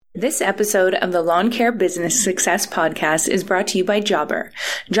This episode of the Lawn Care Business Success Podcast is brought to you by Jobber.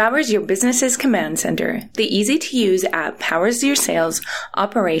 Jobber is your business's command center. The easy-to-use app powers your sales,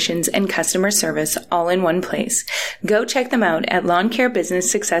 operations, and customer service all in one place. Go check them out at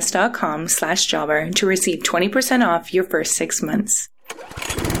lawncarebusinesssuccess.com/jobber to receive 20% off your first 6 months.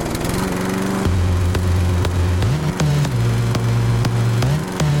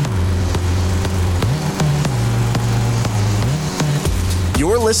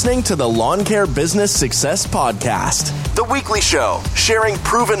 You're listening to the Lawn Care Business Success Podcast, the weekly show sharing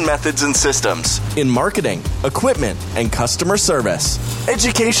proven methods and systems in marketing, equipment, and customer service,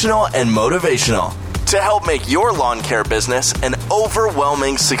 educational and motivational, to help make your lawn care business an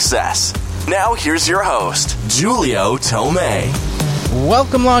overwhelming success. Now here's your host, Julio Tomei.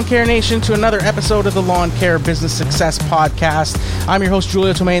 Welcome, Lawn Care Nation, to another episode of the Lawn Care Business Success Podcast. I'm your host,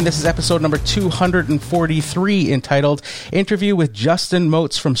 Julio Tomei, and this is episode number 243, entitled Interview with Justin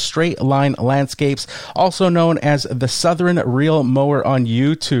Moats from Straight Line Landscapes, also known as the Southern Reel Mower on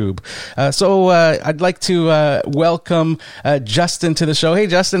YouTube. So I'd like to welcome Justin to the show. Hey,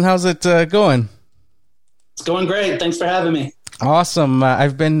 Justin, how's it going? It's going great. Thanks for having me. Awesome.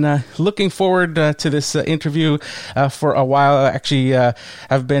 I've been looking forward to this interview for a while. Actually,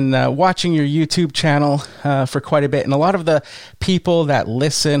 I've been watching your YouTube channel for quite a bit. And a lot of the people that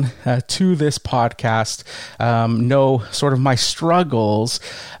listen to this podcast know sort of my struggles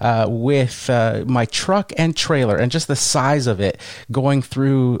with my truck and trailer and just the size of it going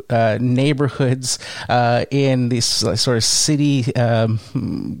through neighborhoods in these sort of city,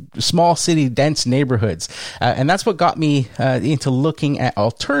 small city, dense neighborhoods. And that's what got me into looking at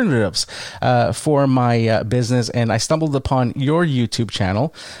alternatives for my business, and I stumbled upon your YouTube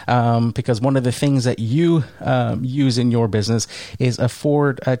channel because one of the things that you use in your business is a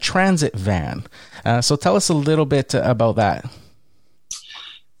Ford Transit van. So tell us a little bit about that.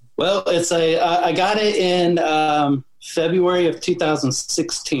 Well, I got it in February of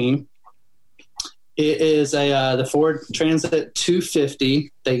 2016. It is the Ford Transit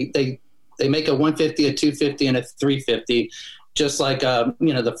 250. They make a 150, a 250, and a 350. Just like,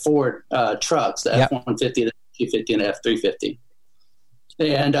 the Ford trucks, the F-150, the 250, and the F-350.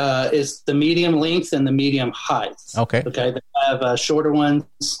 And it's the medium length and the medium height. Okay. They have shorter ones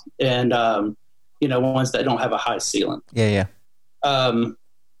and, ones that don't have a high ceiling. Yeah. But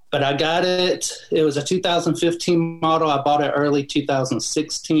I got it. It was a 2015 model. I bought it early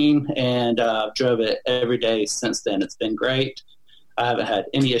 2016 and drove it every day since then. It's been great. I haven't had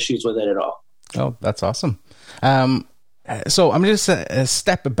any issues with it at all. Oh, that's awesome. So I'm just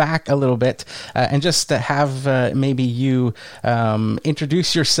step back a little bit and just have maybe you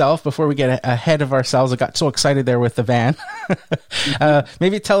introduce yourself before we get ahead of ourselves. I got so excited there with the van.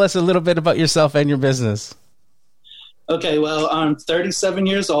 Maybe tell us a little bit about yourself and your business. Okay, well, I'm 37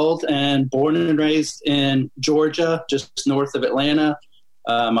 years old and born and raised in Georgia, just north of Atlanta.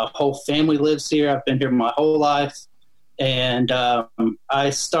 My whole family lives here. I've been here my whole life. And I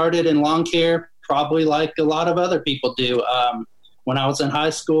started in lawn care probably like a lot of other people do. When I was in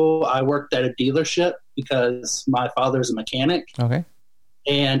high school, I worked at a dealership because my father's a mechanic. Okay.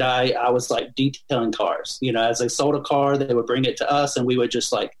 And I was like detailing cars. As they sold a car, they would bring it to us and we would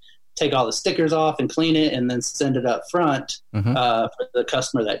just like take all the stickers off and clean it and then send it up front for the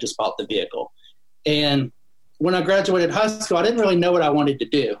customer that just bought the vehicle. And when I graduated high school, I didn't really know what I wanted to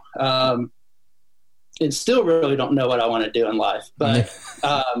do. And still really don't know what I want to do in life. But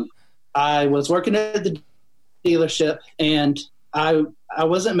I was working at the dealership and I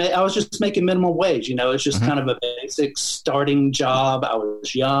was just making minimum wage. It's just kind of a basic starting job. I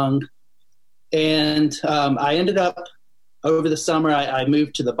was young. And I ended up over the summer, I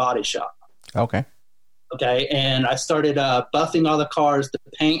moved to the body shop. Okay. And I started buffing all the cars, the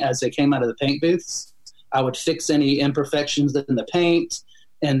paint as they came out of the paint booths. I would fix any imperfections in the paint.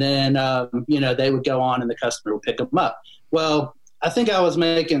 And then, they would go on and the customer would pick them up. Well, I think I was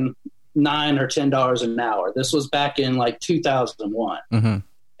making $9 or $10 an hour. This was back in like 2001.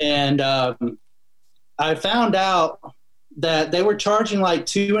 And I found out that they were charging like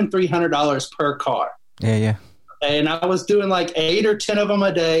 $200 and $300 per car. Yeah. And I was doing like 8 or 10 of them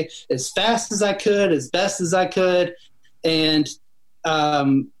a day, as fast as I could, as best as I could. And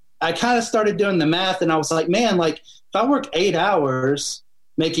I kind of started doing the math and I was like, man, like if I work 8 hours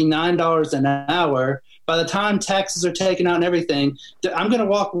making $9 an hour, by the time taxes are taken out and everything, I'm going to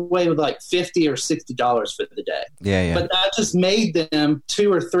walk away with like $50 or $60 for the day. Yeah. But that just made them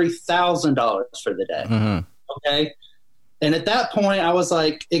 $2,000 or $3,000 for the day. Okay. And at that point, I was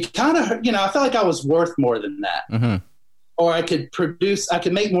like, it kind of, I felt like I was worth more than that. or I could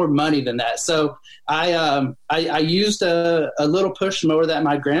make more money than that. So I used a little push mower that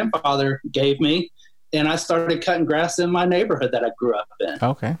my grandfather gave me, and I started cutting grass in my neighborhood that I grew up in.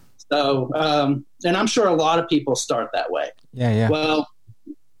 Okay. So, and I'm sure a lot of people start that way. Yeah. Well,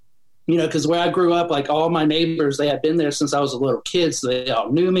 because where I grew up, like all my neighbors, they had been there since I was a little kid, so they all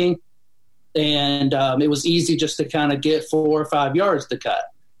knew me. And it was easy just to kind of get 4 or 5 yards to cut.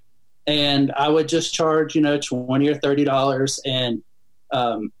 And I would just charge, $20 or $30. And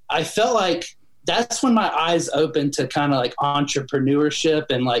I felt like that's when my eyes opened to kind of like entrepreneurship.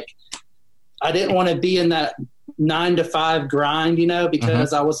 And like, I didn't want to be in that 9 to 5 grind,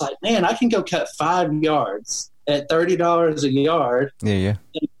 because I was like, man, I can go cut 5 yards at $30 a yard. Yeah.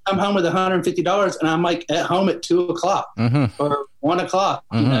 And come home with $150, and I'm like at home at 2 o'clock or 1 o'clock,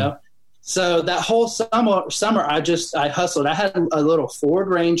 So that whole summer, I hustled. I had a little Ford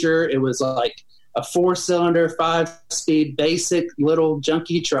Ranger. It was like a 4-cylinder, 5-speed, basic little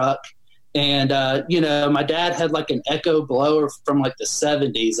junky truck. And, my dad had like an Echo blower from like the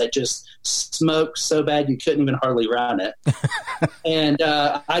 70s that just smoked so bad you couldn't even hardly run it. And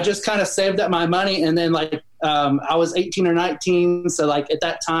I just kind of saved up my money. And then like I was 18 or 19. So like at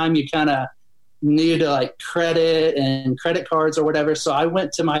that time you kind of needed like credit and credit cards or whatever. So I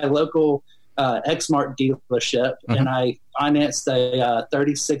went to my local Exmark dealership and I financed a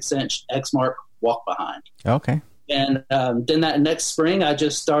 36-inch Exmark walk behind. Okay. And then that next spring, I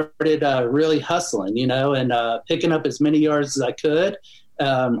just started really hustling, and picking up as many yards as I could.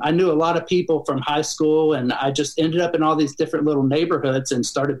 I knew a lot of people from high school, and I just ended up in all these different little neighborhoods and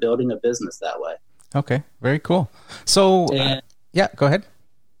started building a business that way. Okay, very cool. So, yeah, go ahead.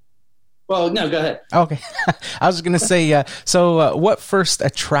 Well, no, go ahead. Okay. I was going to say, so what first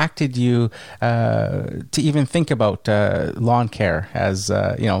attracted you to even think about lawn care as,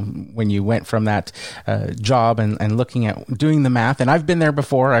 when you went from that job and looking at doing the math? And I've been there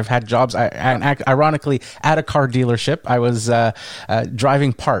before. I've had jobs. Ironically, at a car dealership, I was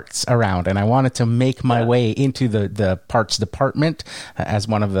driving parts around, and I wanted to make my way into the parts department as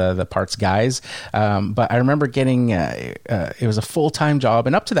one of the parts guys. But I remember getting, it was a full-time job.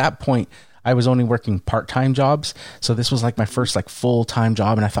 And up to that point, I was only working part-time jobs. So this was like my first like full-time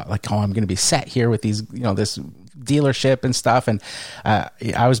job. And I thought like, I'm going to be set here with these, this dealership and stuff. And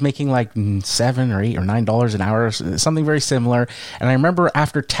I was making like $7 or $8 or $9 an hour, something very similar. And I remember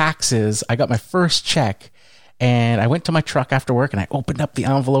after taxes, I got my first check, and I went to my truck after work and I opened up the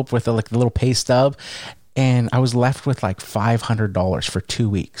envelope with the little pay stub, and I was left with like $500 for 2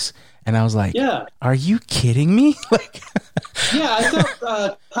 weeks. And I was like, are you kidding me? Yeah, I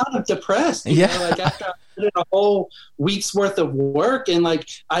felt kind of depressed. Like after I did a whole week's worth of work, and like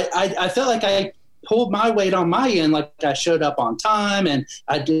I felt like I pulled my weight on my end. Like I showed up on time and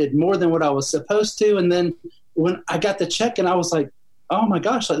I did more than what I was supposed to. And then when I got the check, and I was like, oh my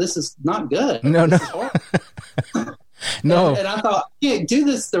gosh, like this is not good. No. No. And I thought, I can't do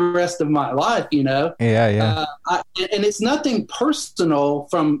this the rest of my life, Yeah. And it's nothing personal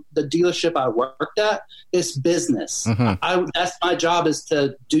from the dealership I worked at. It's business. That's my job, is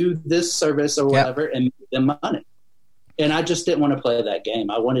to do this service or whatever and make them money. And I just didn't want to play that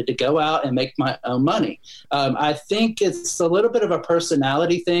game. I wanted to go out and make my own money. I think it's a little bit of a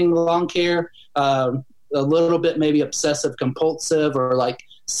personality thing, lawn care, a little bit maybe obsessive compulsive, or like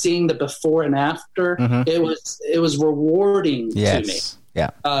seeing the before and after. It was rewarding to me. Yeah.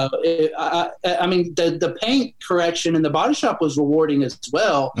 I mean, the paint correction in the body shop was rewarding as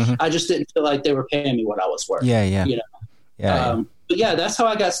well. I just didn't feel like they were paying me what I was worth. Yeah. But yeah, that's how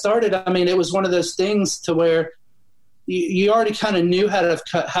I got started. I mean, it was one of those things to where you already kind of knew how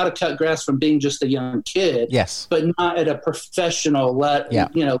to cut grass from being just a young kid. Yes. But not at a professional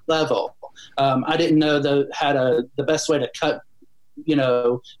level. I didn't know the best way to cut,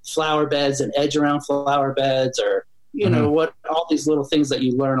 flower beds and edge around flower beds, or what, all these little things that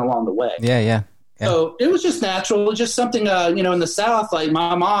you learn along the way. Yeah. So it was just natural, just something, in the South, like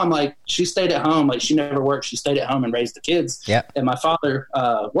my mom, like she stayed at home, like she never worked. She stayed at home and raised the kids. Yeah. And my father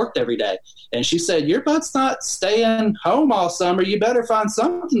worked every day. And she said, your butt's not staying home all summer. You better find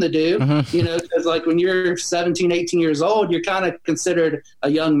something to do, because like when you're 17, 18 years old, you're kind of considered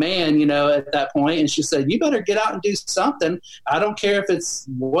a young man, at that point. And she said, you better get out and do something. I don't care if it's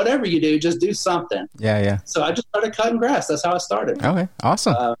whatever you do, just do something. Yeah. So I just started cutting grass. That's how I started. Okay.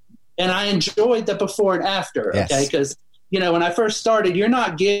 Awesome. And I enjoyed the before and after, yes. Okay? Because, when I first started, you're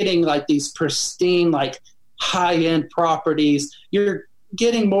not getting like these pristine, like high-end properties. You're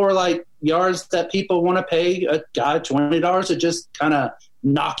getting more like yards that people want to pay a guy $20 to just kind of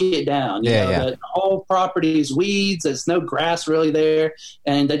knock it down. You know, the whole property is weeds. There's no grass really there.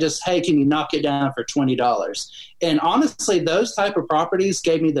 And they just, hey, can you knock it down for $20? And honestly, those type of properties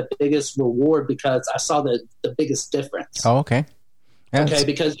gave me the biggest reward because I saw the biggest difference. Oh, okay. Yeah, okay,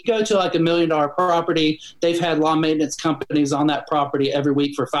 because you go to like $1 million property, they've had lawn maintenance companies on that property every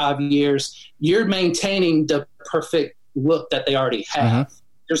week for 5 years. You're maintaining the perfect look that they already have. Mm-hmm.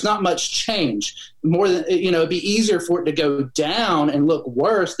 There's not much change. More than, you know, it'd be easier for it to go down and look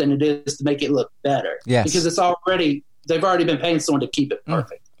worse than it is to make it look better. Yes. Because they've already been paying someone to keep it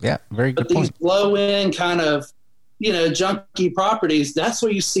perfect. Yeah, very good point. But these low-end kind of, you know, junky properties, that's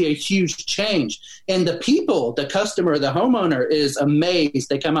where you see a huge change. And the people, the customer, the homeowner is amazed.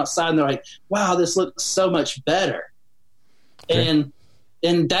 They come outside and they're like, wow, this looks so much better. Okay.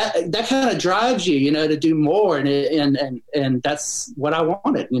 And that kind of drives you, you know, to do more. And that's what I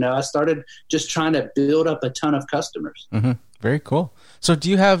wanted. You know, I started just trying to build up a ton of customers. Mm-hmm. Very cool. So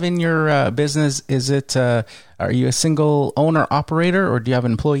do you have in your business, are you a single owner operator or do you have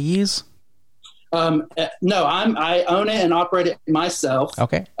employees? No, I own it and operate it myself.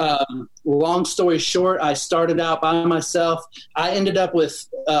 Okay. Long story short, I started out by myself. I ended up with,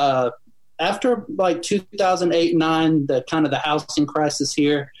 after like 2008, 9, the housing crisis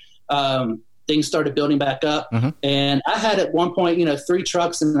here, things started building back up. Mm-hmm. And I had at one point, you know, 3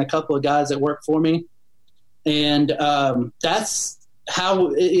 trucks and a couple of guys that worked for me. And, that's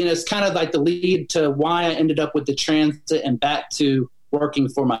how, you know, it's kind of like the lead to why I ended up with the transit and back to working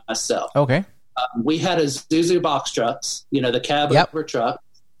for myself. Okay. We had a Isuzu box trucks, you know, the cab over truck,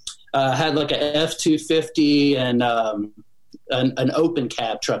 had like a F-250 and an open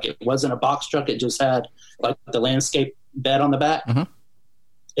cab truck. It wasn't a box truck. It just had like the landscape bed on the back. Mm-hmm.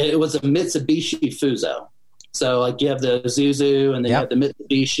 It was a Mitsubishi Fuso. So like you have the Isuzu and then you have the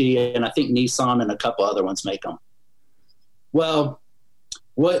Mitsubishi and I think Nissan and a couple other ones make them. Well,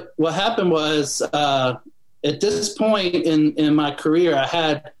 what happened was at this point in my career, I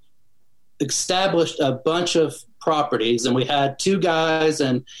had established a bunch of properties and we had 2 guys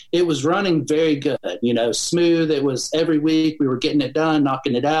and it was running very good, you know, smooth. It was every week we were getting it done,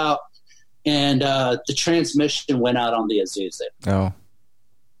 knocking it out. And the transmission went out on the Isuzu. Oh.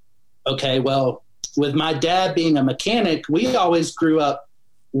 Okay. Well, with my dad being a mechanic, we always grew up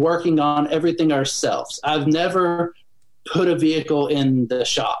working on everything ourselves. I've never put a vehicle in the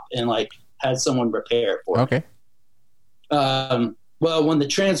shop and like had someone repair it for me. Okay. Well, when the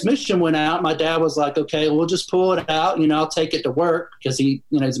transmission went out, my dad was like, okay, we'll just pull it out. You know, I'll take it to work because he,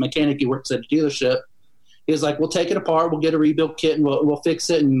 you know, he's a mechanic. He works at a dealership. He was like, we'll take it apart. We'll get a rebuild kit and we'll fix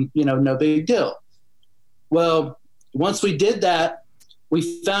it. And, you know, no big deal. Well, once we did that,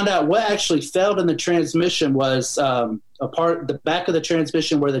 we found out what actually failed in the transmission was the back of the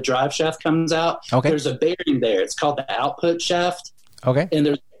transmission where the drive shaft comes out. Okay. There's a bearing there. It's called the output shaft. Okay. And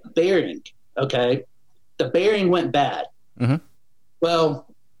there's a bearing. Okay. The bearing went bad. Mm-hmm. Well,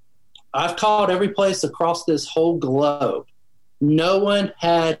 I've called every place across this whole globe. No one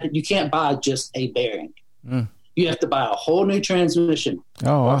you can't buy just a bearing. Mm. You have to buy a whole new transmission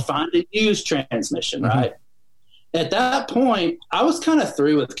or find a used transmission, mm-hmm. right? At that point, I was kind of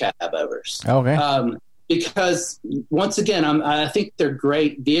through with cab overs. Okay. Because once again, I think they're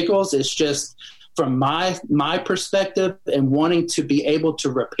great vehicles. It's just from my perspective and wanting to be able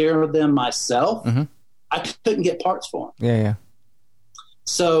to repair them myself, mm-hmm. I couldn't get parts for them. Yeah.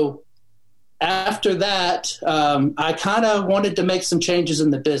 So after that, I kind of wanted to make some changes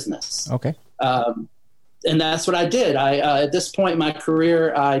in the business. Okay. And that's what I did. At this point in my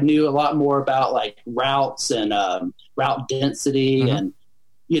career, I knew a lot more about like routes and route density. Mm-hmm. And,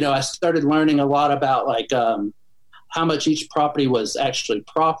 you know, I started learning a lot about like how much each property was actually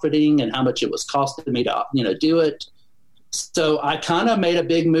profiting and how much it was costing me to, you know, do it. So I kind of made a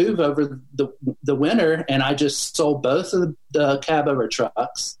big move over the winter, and I just sold both of the cab over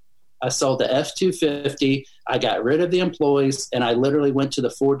trucks. I sold the F-250. I got rid of the employees, and I literally went to the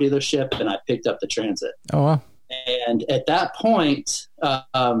Ford dealership and I picked up the Transit. Oh, wow. And at that point,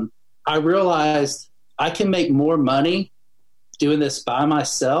 I realized I can make more money doing this by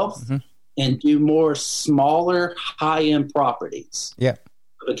myself mm-hmm. and do more smaller, high-end properties. Yeah.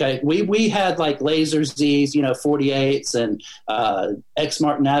 Okay, we had like Laser Z's, you know, 48s and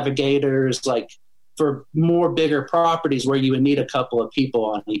Exmark Navigators, like for more bigger properties where you would need a couple of people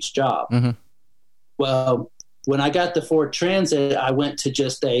on each job. Mm-hmm. Well, when I got the Ford Transit, I went to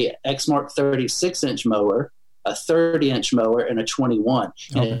just a Exmark 36-inch mower, a 30-inch mower, and a 21.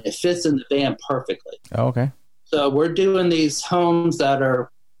 Okay. And it fits in the van perfectly. Oh, okay. So we're doing these homes that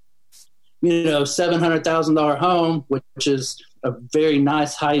are, you know, $700,000 home, which is a very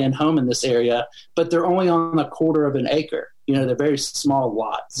nice high-end home in this area, but they're only on 1/4 of an acre. They're very small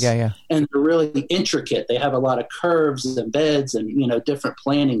lots. Yeah. And they're really intricate. They have a lot of curves and beds and, different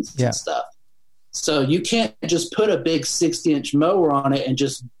plantings and stuff. So you can't just put a big 60-inch mower on it and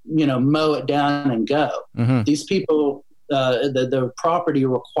just, mow it down and go. Mm-hmm. These people, the property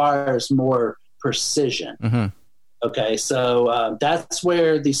requires more precision. Mm-hmm. Okay, so that's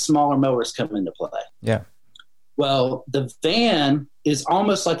where these smaller mowers come into play. Yeah. Well, the van is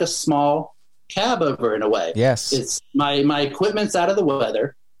almost like a small cab over in a way. Yes. It's my equipment's out of the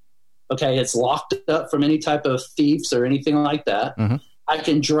weather. Okay, it's locked up from any type of thieves or anything like that. Mm-hmm. I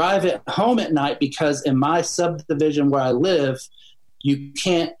can drive it home at night because in my subdivision where I live, you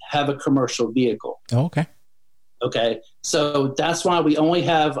can't have a commercial vehicle. Oh, okay. Okay. So that's why we only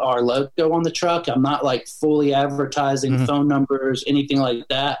have our logo on the truck. I'm not like fully advertising phone numbers, anything like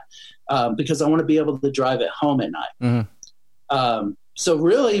that, because I want to be able to drive it home at night. Mm-hmm. So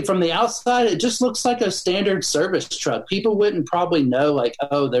really from the outside, it just looks like a standard service truck. People wouldn't probably know like,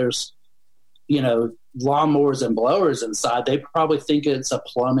 oh, there's, lawnmowers and blowers inside. They probably think it's a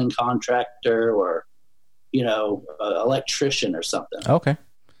plumbing contractor or, electrician or something. Okay.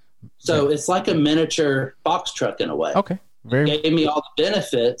 So it's like a miniature box truck in a way. Okay. It gave me all the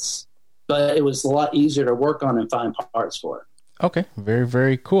benefits, but it was a lot easier to work on and find parts for it. Okay. Very,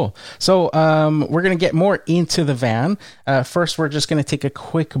 very cool. So we're going to get more into the van. First, we're just going to take a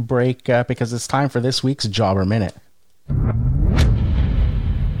quick break because it's time for this week's Jobber Minute.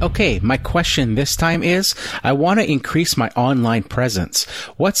 Okay, my question this time is, I want to increase my online presence.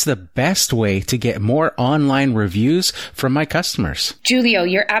 What's the best way to get more online reviews from my customers? Julio,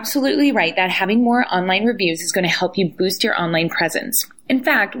 you're absolutely right that having more online reviews is going to help you boost your online presence. In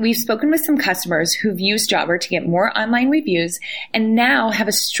fact, we've spoken with some customers who've used Jobber to get more online reviews and now have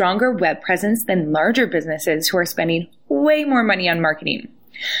a stronger web presence than larger businesses who are spending way more money on marketing.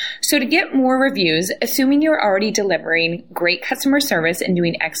 So to get more reviews, assuming you're already delivering great customer service and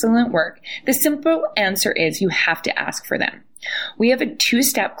doing excellent work, the simple answer is you have to ask for them. We have a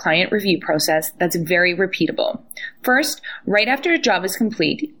 2-step client review process that's very repeatable. First, right after a job is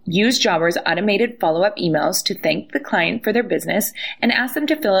complete, use Jobber's automated follow-up emails to thank the client for their business and ask them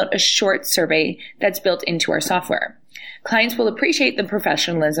to fill out a short survey that's built into our software. Clients will appreciate the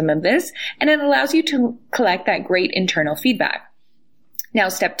professionalism of this, and it allows you to collect that great internal feedback. Now,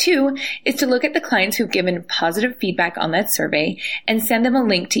 step 2 is to look at the clients who've given positive feedback on that survey and send them a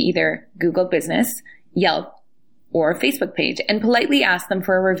link to either Google Business, Yelp, or a Facebook page and politely ask them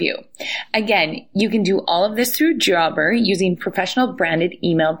for a review. Again, you can do all of this through Jobber using professional branded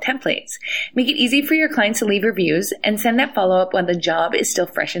email templates. Make it easy for your clients to leave reviews and send that follow-up when the job is still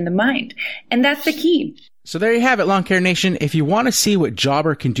fresh in the mind. And that's the key. So there you have it, Lawn Care Nation. If you want to see what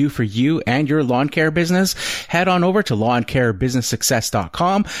Jobber can do for you and your lawn care business, head on over to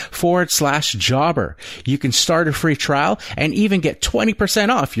lawncarebusinesssuccess.com/Jobber. You can start a free trial and even get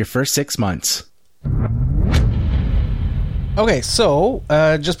 20% off your first 6 months. Okay, so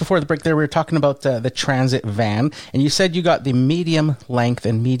just before the break there, we were talking about the Transit van, and you said you got the medium length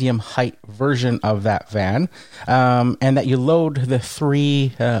and medium height version of that van, and that you load the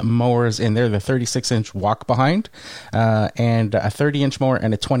 3 mowers in there, the 36-inch walk behind, and a 30-inch mower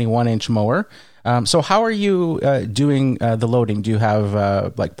and a 21-inch mower. So how are you doing the loading? Do you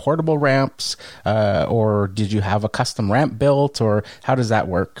have like portable ramps, or did you have a custom ramp built, or how does that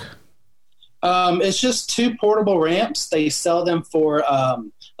work? It's just 2 portable ramps. They sell them for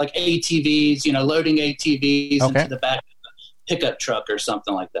like ATVs, loading ATVs into the back of a pickup truck or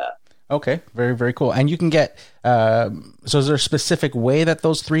something like that. Okay, very, very cool. And you can get, so is there a specific way that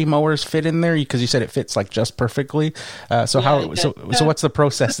those 3 mowers fit in there? Because you said it fits like just perfectly. So what's the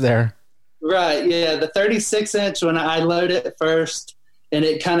process there? Right, yeah. The 36-inch, when I load it first, and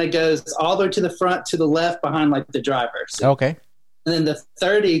it kind of goes all the way to the front, to the left behind like the driver. So, okay. And then the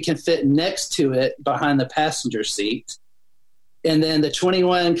 30 can fit next to it behind the passenger seat. And then the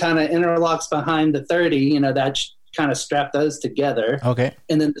 21 kind of interlocks behind the 30, that kind of strap those together. Okay.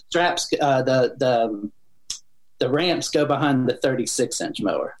 And then the straps, the ramps go behind the 36-inch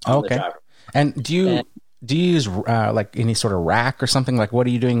mower on the driver. And do you use like any sort of rack or something? Like what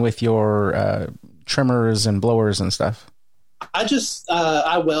are you doing with your trimmers and blowers and stuff? I just,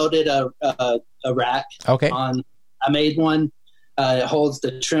 I welded a rack on, I made one. It holds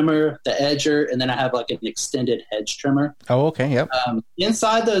the trimmer, the edger, and then I have like an extended hedge trimmer. Oh, okay. Yep.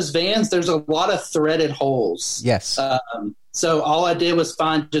 Inside those vans, there's a lot of threaded holes. Yes. So all I did was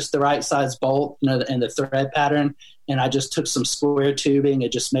find just the right size bolt, and the thread pattern, and I just took some square tubing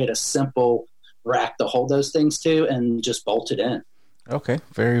and just made a simple rack to hold those things to, and just bolted in. Okay,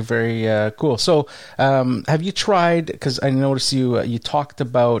 very, very cool. So, have you tried? Because I noticed you talked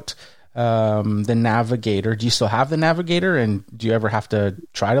about the Navigator. Do you still have the Navigator, and do you ever have to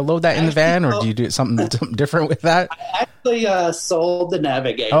try to load that in the van, or do you do something different with that? I actually sold the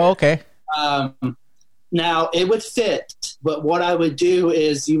Navigator. Oh, okay. Now it would fit, but what I would do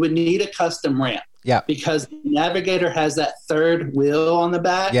is you would need a custom ramp. Yeah. Because the Navigator has that third wheel on the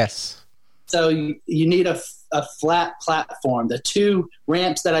back. Yes. So you need a flat platform. The two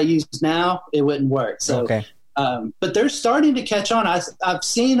ramps that I use now, it wouldn't work. So, okay. But they're starting to catch on. I've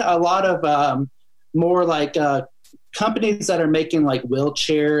seen a lot of more like companies that are making like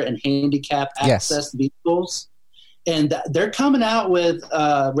wheelchair and handicap access vehicles. And they're coming out with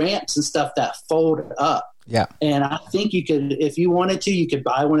ramps and stuff that fold up. Yeah. And I think you could, if you wanted to, you could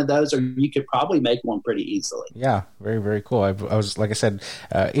buy one of those, or you could probably make one pretty easily. Yeah. Very, very cool. I was, like I said,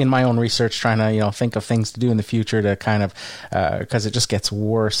 in my own research, trying to, think of things to do in the future to kind of, because it just gets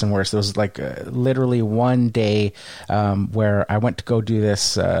worse and worse. There was like literally one day where I went to go do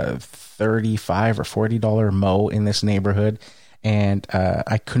this $35 or $40 mow in this neighborhood, and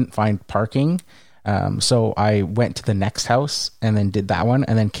I couldn't find parking. So I went to the next house and then did that one,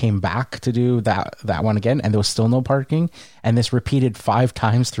 and then came back to do that one again, and there was still no parking. And this repeated 5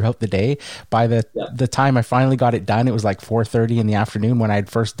 times throughout the day. By the time I finally got it done, it was like 4:30 in the afternoon when I had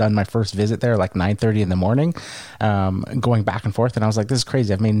first done my first visit there, like 9:30 in the morning, going back and forth. And I was like, this is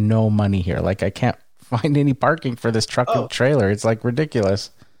crazy. I've made no money here. Like, I can't find any parking for this truck and trailer. It's like ridiculous.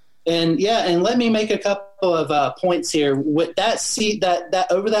 And let me make a couple of points here. With that seat, that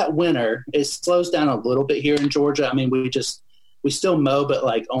over that winter, it slows down a little bit here in Georgia. I mean, we still mow, but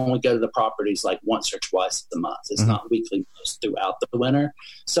like only go to the properties like once or twice a month. It's not weekly mows throughout the winter.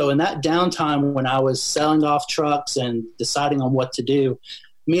 So in that downtime, when I was selling off trucks and deciding on what to do,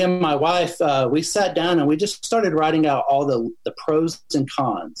 me and my wife, we sat down and we just started writing out all the pros and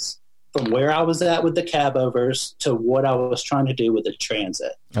cons from where I was at with the cab overs to what I was trying to do with the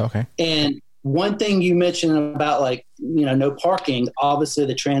Transit. Okay. And one thing you mentioned about no parking, obviously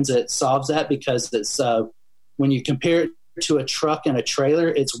the Transit solves that, because it's when you compare it to a truck and a trailer,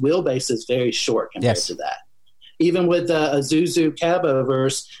 its wheelbase is very short compared to that. Even with the Isuzu cab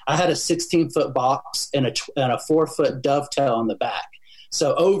overs, I had a 16-foot box and a 4-foot dovetail on the back.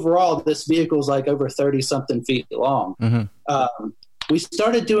 So overall, this vehicle is like over 30-something feet long. Mm-hmm. We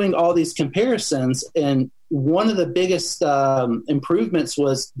started doing all these comparisons, and one of the biggest improvements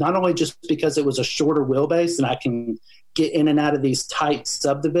was not only just because it was a shorter wheelbase and I can get in and out of these tight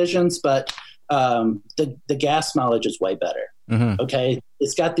subdivisions, but the gas mileage is way better. Mm-hmm. Okay.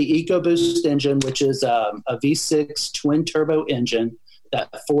 It's got the EcoBoost engine, which is a V6 twin turbo engine that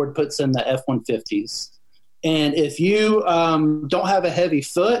Ford puts in the F-150s. And if you don't have a heavy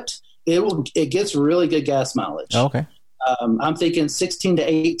foot, it gets really good gas mileage. Oh, okay. I'm thinking 16 to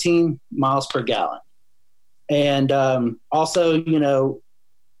 18 miles per gallon. And also, the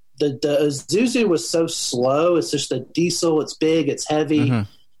Isuzu was so slow. It's just a diesel. It's big. It's heavy.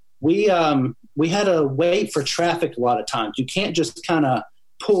 Mm-hmm. We had to wait for traffic a lot of times. You can't just kind of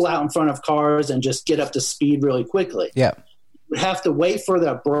pull out in front of cars and just get up to speed really quickly. Yeah. You have to wait for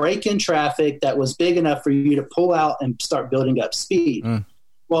the break in traffic that was big enough for you to pull out and start building up speed. Mm.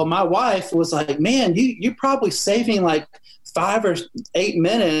 Well, my wife was like, man, you're probably saving like 5 or 8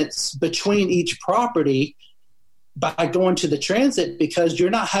 minutes between each property by going to the Transit, because you're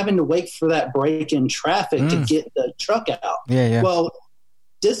not having to wait for that break in traffic to get the truck out. Yeah. Well,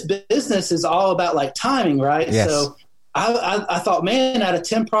 this business is all about like timing, right? Yes. So I thought, man, out of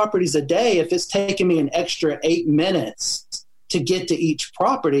 10 properties a day, if it's taking me an extra 8 minutes to get to each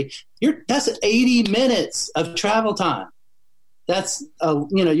property, that's 80 minutes of travel time. That's,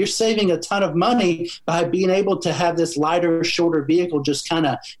 you're saving a ton of money by being able to have this lighter, shorter vehicle just kind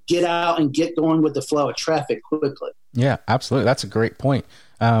of get out and get going with the flow of traffic quickly. Yeah, absolutely. That's a great point.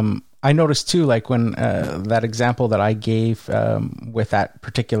 I noticed too, like when that example that I gave with that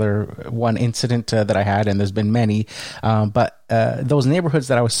particular one incident that I had, and there's been many, but those neighborhoods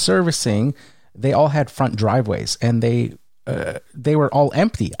that I was servicing, they all had front driveways, and they were all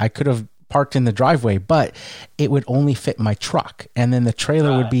empty. I could have parked in the driveway, but it would only fit my truck, and then the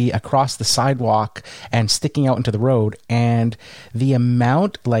trailer would be across the sidewalk and sticking out into the road. And the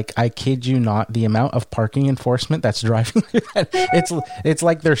amount, like, I kid you not, the amount of parking enforcement that's driving it's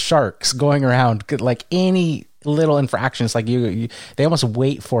like they're sharks going around. Like any little infractions, like you they almost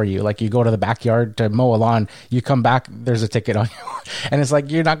wait for you. Like you go to the backyard to mow a lawn, you come back, there's a ticket on you. And it's like,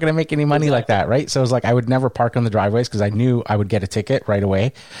 you're not going to make any money like that, right? So it's like, I would never park on the driveways because I knew I would get a ticket right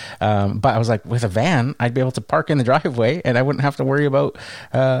away. But I was like, with a van, I'd be able to park in the driveway and I wouldn't have to worry about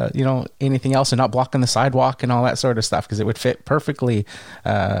anything else, and not blocking the sidewalk and all that sort of stuff, because it would fit perfectly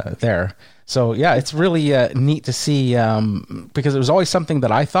there. So yeah, it's really neat to see, because it was always something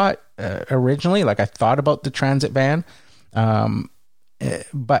that I thought originally, like I thought about the transit van,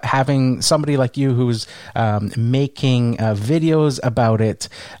 but having somebody like you who's making videos about it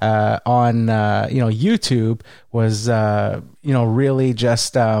on YouTube was really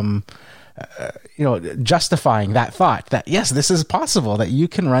just justifying that thought that yes, this is possible, that you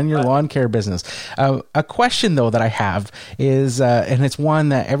can run your lawn care business. A question though that I have is, and it's one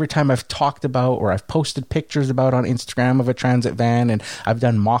that every time I've talked about or I've posted pictures about on Instagram of a transit van, and I've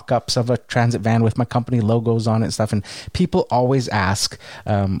done mock-ups of a transit van with my company logos on it and stuff, and people always ask,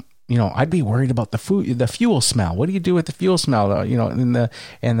 I'd be worried about the fuel smell. What do you do with the fuel smell, in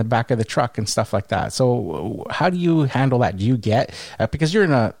the back of the truck and stuff like that? So how do you handle that? Do you get, because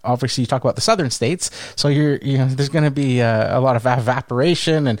you're obviously you talk about the southern states, so there's going to be a lot of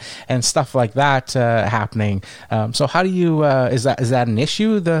evaporation and stuff like that happening. So how do you, is that an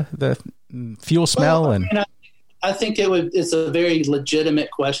issue, the fuel smell? Well, I think it's a very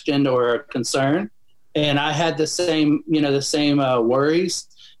legitimate question or concern. And I had the same worries.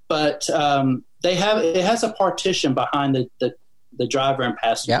 But it has a partition behind the driver and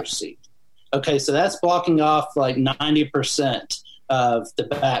passenger seat. Okay, so that's blocking off like 90% of the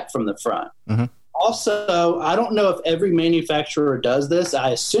back from the front. Mm-hmm. Also, I don't know if every manufacturer does this.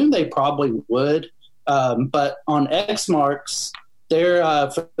 I assume they probably would. But on Exmark's, they're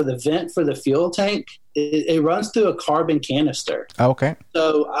for the vent for the fuel tank, it runs through a carbon canister. Okay.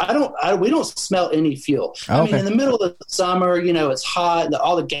 So we don't smell any fuel. Okay. I mean, in the middle of the summer, it's hot.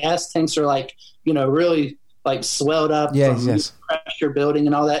 All the gas tanks are really like swelled up from pressure building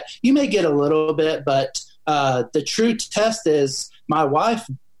and all that. You may get a little bit, but the true test is my wife,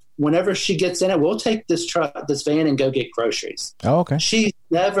 whenever she gets in it, we'll take this van and go get groceries. Oh, okay.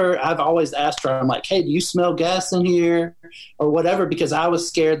 I've always asked her, I'm like, hey, do you smell gas in here or whatever? Because I was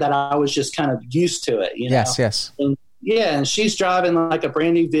scared that I was just kind of used to it, Yes. And she's driving like a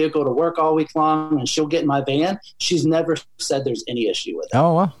brand new vehicle to work all week long, and she'll get in my van. She's never said there's any issue with it.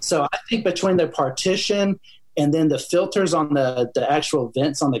 Oh, wow. So I think between the partition and then the filters on the actual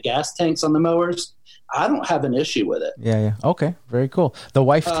vents on the gas tanks on the mowers, I don't have an issue with it. Yeah. Okay. Very cool. The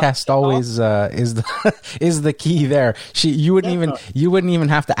wife test always is the key there. You wouldn't even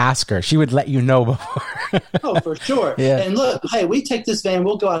have to ask her. She would let you know before. Oh, for sure. Yeah. And look, hey, we take this van,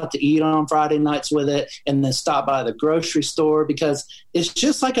 we'll go out to eat on Friday nights with it, and then stop by the grocery store, because it's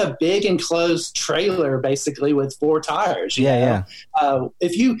just like a big enclosed trailer basically with 4 tires. You know?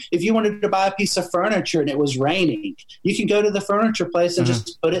 If you wanted to buy a piece of furniture and it was raining, you can go to the furniture place and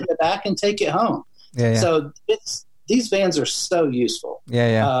just put it in the back and take it home. Yeah. So these vans are so useful.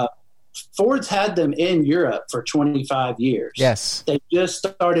 Yeah. Ford's had them in Europe for 25 years. Yes. They just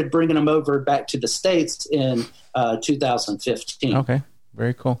started bringing them over back to the States in 2015. Okay.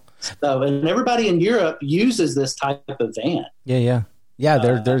 Very cool. So, and everybody in Europe uses this type of van. Yeah.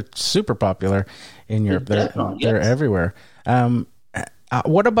 They're super popular in Europe. They're everywhere.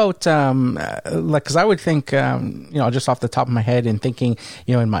 What about, because I would think, just off the top of my head and thinking,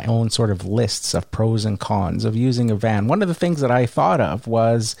 in my own sort of lists of pros and cons of using a van, one of the things that I thought of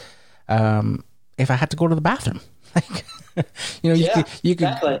was if I had to go to the bathroom. You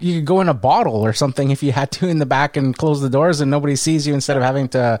could go in a bottle or something if you had to in the back and close the doors and nobody sees you, instead of having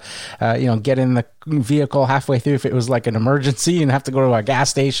to, get in the vehicle halfway through if it was like an emergency and have to go to a gas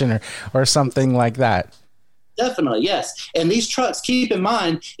station or something like that. Definitely, yes. And these trucks, keep in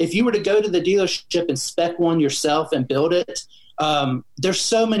mind, if you were to go to the dealership and spec one yourself and build it, there's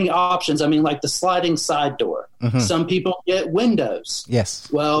so many options. I mean, like the sliding side door. Mm-hmm. Some people get windows.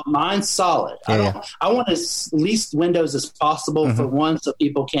 Yes. Well, mine's solid. I want as least windows as possible, for one, so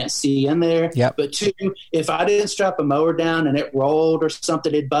people can't see in there. Yep. But two, if I didn't strap a mower down and it rolled or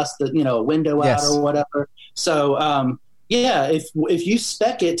something, it'd bust the window out or whatever. So, if you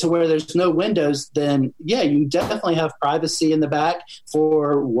spec it to where there's no windows, then you definitely have privacy in the back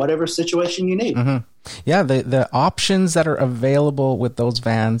for whatever situation you need. Mm-hmm. Yeah, the options that are available with those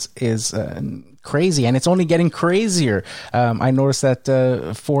vans is crazy, and it's only getting crazier. I noticed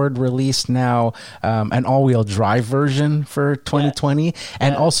that Ford released now an all-wheel drive version for 2020,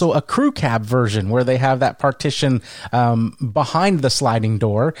 and also a crew cab version where they have that partition behind the sliding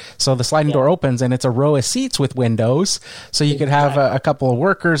door. So the sliding door opens, and it's a row of seats with windows. So you could have a couple of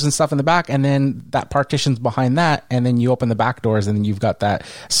workers and stuff in the back, and then that partition's behind that, and then you open the back doors, and then you've got that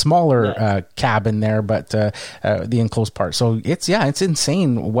smaller cabin there, but the enclosed part. So it's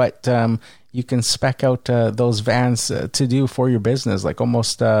insane what you can spec out those vans to do for your business, like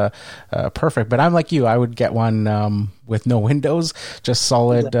almost perfect. But I'm like you, I would get one with no windows, just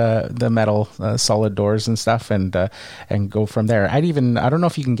solid the metal solid doors and stuff, and go from there. I don't know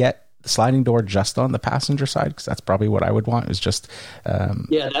if you can get sliding door just on the passenger side? Because that's probably what I would want, is just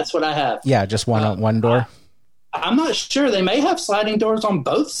that's what I have. Yeah, just one door. I'm not sure. They may have sliding doors on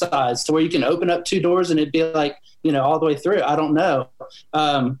both sides to where you can open up 2 doors and it'd be like, all the way through. I don't know.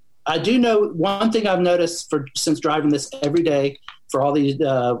 I do know one thing I've noticed since driving this every day for all these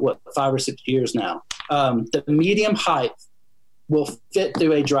 5 or 6 years now. The medium height will fit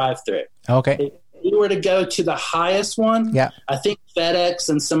through a drive-through. Okay. If you were to go to the highest one, I think FedEx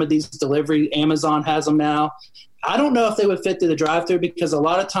and some of these delivery, Amazon has them now. I don't know if they would fit through the drive-through because a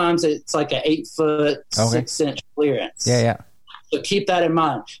lot of times it's like an 8-foot, 6-inch clearance. Yeah. So keep that in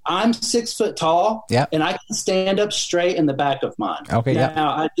mind. I'm 6 foot tall, and I can stand up straight in the back of mine. Okay. Now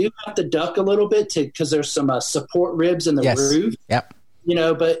I do have to duck a little bit because there's some support ribs in the roof. Yep.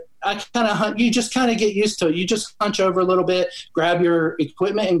 But I kind of you just kind of get used to it. You just hunch over a little bit, grab your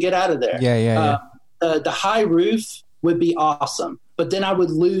equipment, and get out of there. Yeah. The high roof would be awesome, but then I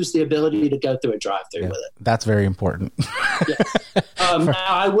would lose the ability to go through a drive-through with it. That's very important. Yes. Now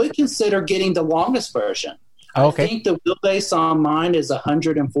I would consider getting the longest version. Okay. I think the wheelbase on mine is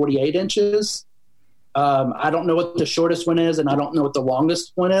 148 inches. I don't know what the shortest one is, and I don't know what the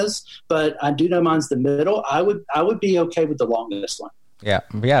longest one is, but I do know mine's the middle. I would be okay with the longest one. Yeah,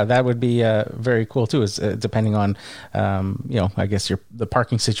 that would be very cool too. Is depending on, I guess the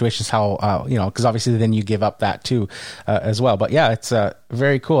parking situations, how because obviously then you give up that too as well. But yeah, it's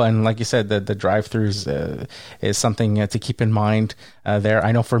very cool, and like you said, the drive-throughs is something to keep in mind there.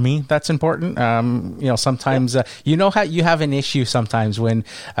 I know for me that's important. Sometimes how you have an issue sometimes when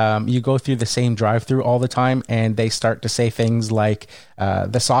you go through the same drive-through all the time, and they start to say things like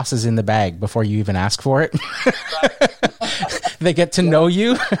the sauce is in the bag before you even ask for it. They get to know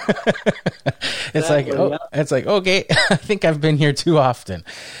you. It's like, okay, I think I've been here too often.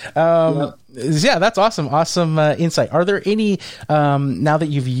 Yeah, that's awesome. Awesome insight. Are there any, now that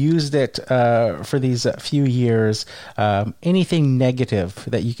you've used it for these few years, anything negative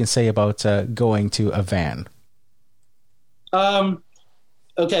that you can say about going to a van?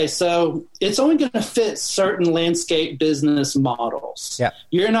 Okay, so it's only going to fit certain landscape business models. Yeah.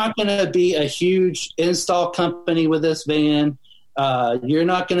 You're not going to be a huge install company with this van. You're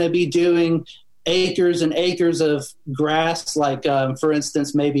not going to be doing acres and acres of grass. Like, for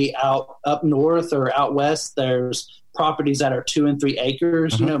instance, maybe up north or out west, there's properties that are 2 and 3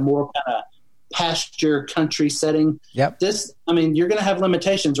 acres, more kind of pasture country setting. Yep. You're going to have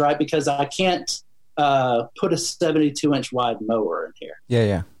limitations, right? Because I can't put a 72-inch wide mower in here.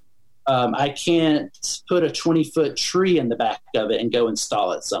 Yeah. I can't put a 20-foot tree in the back of it and go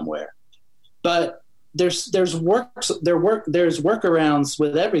install it somewhere. But there's workarounds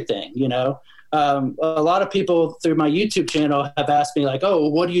with everything. A lot of people through my YouTube channel have asked me like, "Oh,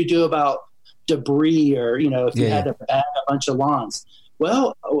 what do you do about debris?" Or if you had to bag a bunch of lawns.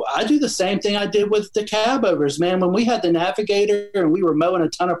 Well, I do the same thing I did with the cab overs, man. When we had the Navigator and we were mowing a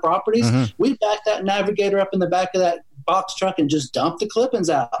ton of properties, we'd back that Navigator up in the back of that box truck and just dump the clippings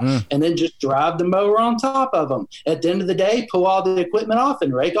out and then just drive the mower on top of them. At the end of the day, pull all the equipment off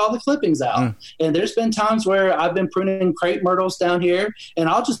and rake all the clippings out. And there's been times where I've been pruning crepe myrtles down here and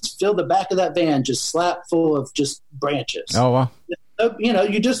I'll just fill the back of that van just slap full of just branches. Oh, wow.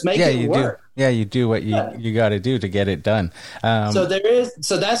 You just make it work. You do what you got to do to get it done. So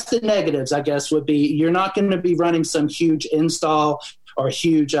that's the negatives, I guess, would be you're not going to be running some huge install or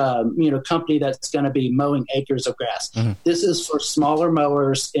huge, company that's going to be mowing acres of grass. This is for smaller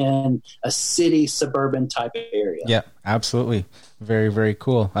mowers in a city, suburban type area. Yeah, absolutely. Very, very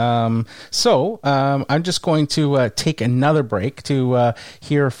cool. So I'm just going to take another break to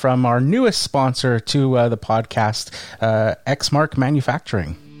hear from our newest sponsor to the podcast, Exmark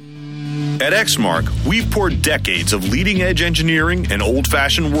Manufacturing. At Exmark, we've poured decades of leading-edge engineering and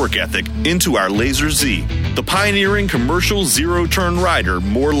old-fashioned work ethic into our Laser Z, the pioneering commercial zero-turn rider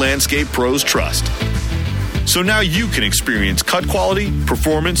more landscape pros trust. So now you can experience cut quality,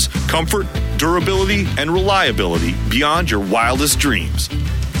 performance, comfort, durability, and reliability beyond your wildest dreams.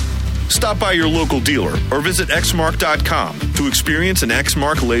 Stop by your local dealer or visit exmark.com to experience an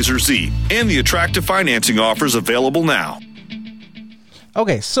Exmark Laser Z and the attractive financing offers available now.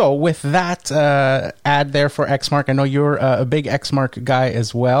 Okay, so with that ad there for Exmark, I know you're a big Exmark guy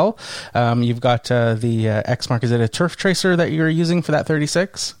as well. You've got the Exmark, is it a Turf Tracer that you're using for that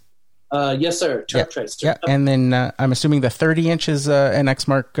 36? Yes, sir. Turf Tracer. Yeah, and then I'm assuming the 30-inch is an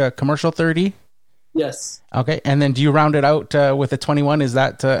Exmark Commercial 30? Yes. Okay, and then do you round it out with a 21? Is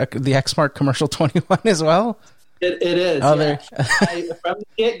that the Exmark Commercial 21 as well? It is. Oh, yeah. From the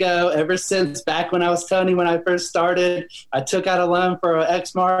get-go, ever since back when I was Tony, when I first started, I took out a loan for an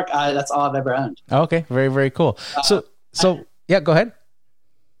Exmark. That's all I've ever owned. Okay, very, very cool. So yeah, go ahead.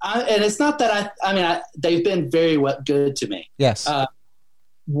 And it's not that they've been very good to me. Yes.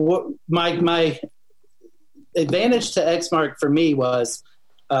 My advantage to Exmark for me was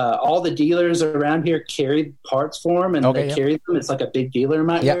all the dealers around here carried parts for them, and they carry them. It's like a big dealer in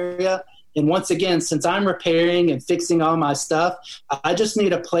my area. And once again, since I'm repairing and fixing all my stuff, I just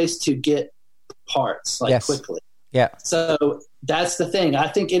need a place to get parts quickly. Yeah. So that's the thing. I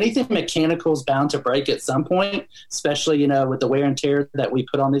think anything mechanical is bound to break at some point, especially, with the wear and tear that we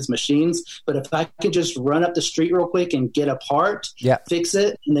put on these machines. But if I could just run up the street real quick and get a part, fix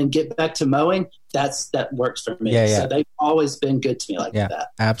it, and then get back to mowing, that works for me. So they've always been good to me like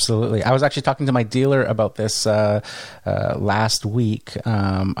that. Absolutely. I was actually talking to my dealer about this last week.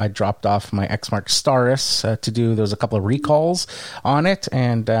 I dropped off my Exmark Staris there was a couple of recalls on it,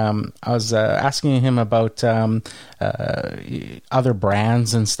 and I was asking him about other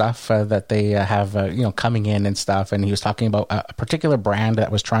brands and stuff that they have coming in and stuff, and he was talking about a particular brand that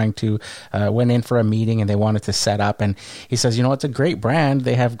was trying to went in for a meeting and they wanted to set up, and he says, it's a great brand,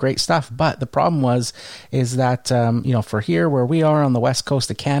 they have great stuff, but the problem is that for here where we are on the west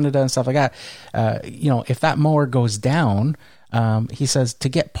coast of Canada and stuff like that, if that mower goes down, he says to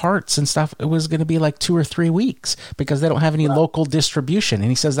get parts and stuff, it was going to be like 2 or 3 weeks because they don't have any local distribution. And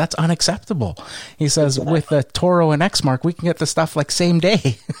he says that's unacceptable. He says with the Toro and Exmark, we can get the stuff like same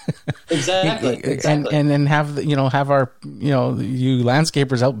day. Exactly. And then have our you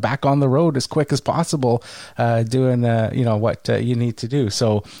landscapers out back on the road as quick as possible, doing what you need to do.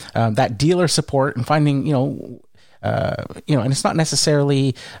 So that dealer support and finding and it's not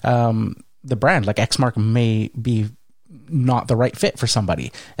necessarily the brand, like Exmark may be not the right fit for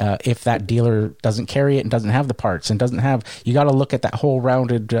somebody if that dealer doesn't carry it and doesn't have the parts and you got to look at that whole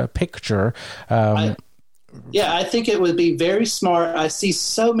rounded picture. I think it would be very smart. I see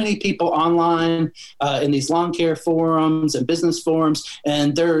so many people online in these lawn care forums and business forums,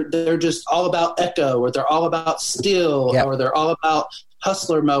 and they're just all about Echo, or they're all about Stihl, or they're all about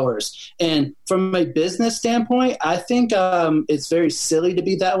Hustler mowers. And from a business standpoint, I think it's very silly to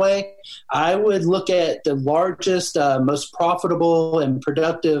be that way. I would look at the largest, most profitable and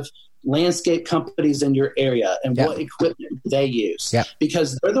productive landscape companies in your area and what equipment they use,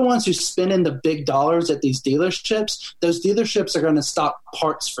 because they're the ones who spend in the big dollars at these dealerships. Those dealerships are going to stock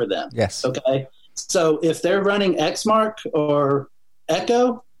parts for them. Yes. Okay. So if they're running Exmark or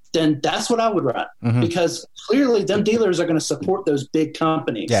Echo, then that's what I would run, because clearly them dealers are going to support those big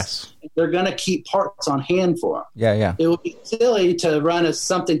companies. Yes. They're going to keep parts on hand for them. Yeah. It would be silly to run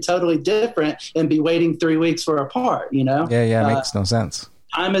something totally different and be waiting 3 weeks for a part, Yeah. Makes no sense.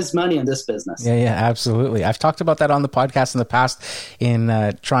 Time is money in this business. Yeah, absolutely. I've talked about that on the podcast in the past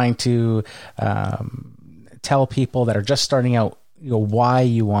in trying to tell people that are just starting out, why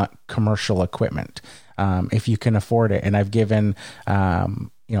you want commercial equipment, if you can afford it. And I've given,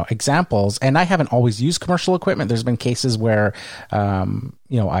 examples, and I haven't always used commercial equipment. There's been cases where,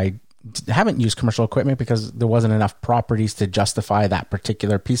 I haven't used commercial equipment because there wasn't enough properties to justify that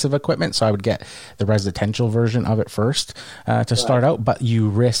particular piece of equipment. So I would get the residential version of it first to start out. But you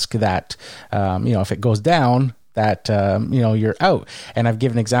risk that, if it goes down, that, you're out. And I've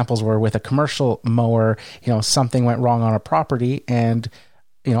given examples where with a commercial mower, something went wrong on a property, and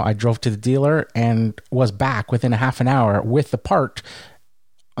I drove to the dealer and was back within a half an hour with the part,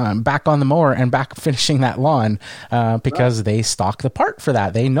 back on the mower and back finishing that lawn, because they stock the part for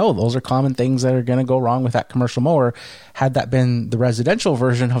that. They know those are common things that are going to go wrong with that commercial mower. Had that been the residential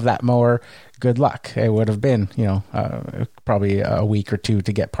version of that mower, good luck. It would have been, probably a week or two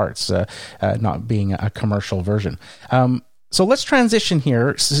to get parts, not being a commercial version. So let's transition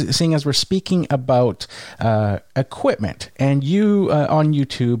here, seeing as we're speaking about equipment. And you on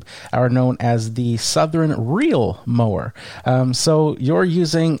YouTube are known as the Southern Reel Mower. So you're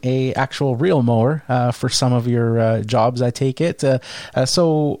using a actual reel mower for some of your jobs, I take it.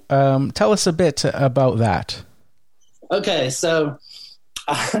 So tell us a bit about that. Okay, so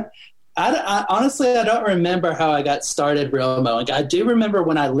I honestly, I don't remember how I got started reel mowing. I do remember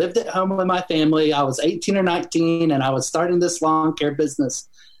when I lived at home with my family, I was 18 or 19, and I was starting this lawn care business.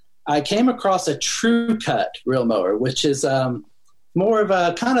 I came across a True Cut reel mower, which is more of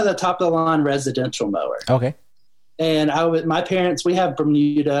a kind of the top of the line residential mower. Okay. And my parents, we have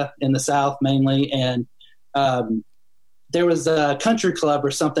Bermuda in the South mainly, and there was a country club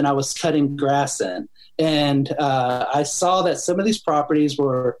or something I was cutting grass in. And I saw that some of these properties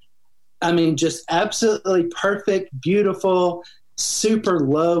were, just absolutely perfect, beautiful, super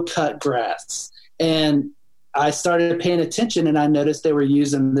low cut grass. And I started paying attention, and I noticed they were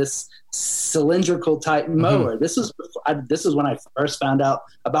using this cylindrical type mower. This is when I first found out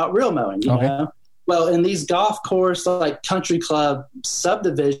about reel mowing, you know? Well, in these golf course, like country club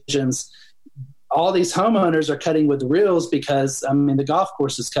subdivisions, all these homeowners are cutting with reels because, I mean, the golf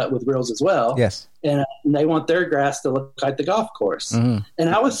course is cut with reels as well. Yes. And they want their grass to look like the golf course. And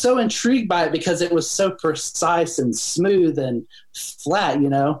I was so intrigued by it because it was so precise and smooth and flat, you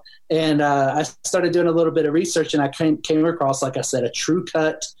know. And I started doing a little bit of research, and I came across, like I said, a True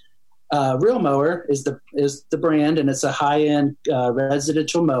Cut reel mower is the brand, and it's a high-end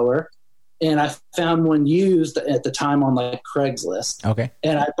residential mower. And I found one used at the time on like Craigslist. Okay.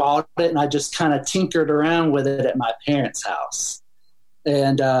 And I bought it, and I just kind of tinkered around with it at my parents' house.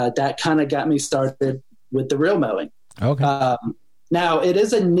 And that kind of got me started with the reel mowing. Okay. Now, it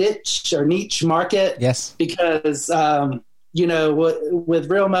is a niche market. Yes. Because, you know, with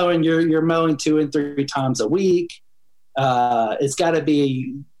reel mowing, you're mowing 2 and 3 times a week. It's got to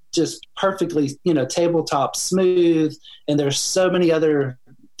be just perfectly, you know, tabletop smooth. And there's so many other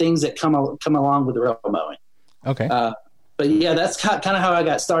things that come along with reel mowing. Okay. But yeah, that's kind of how I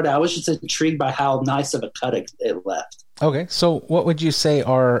got started. I was just intrigued by how nice of a cut it left. Okay. So what would you say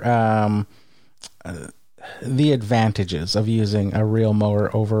are the advantages of using a reel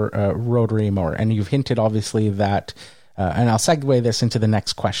mower over a rotary mower? And you've hinted obviously that, and I'll segue this into the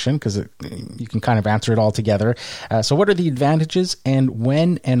next question because you can kind of answer it all together. So what are the advantages, and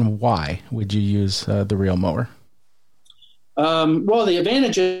when and why would you use the reel mower? Well, the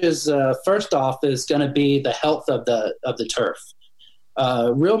advantages, first off, is going to be the health of the turf.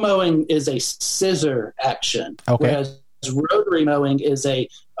 Reel mowing is a scissor action, whereas rotary mowing is a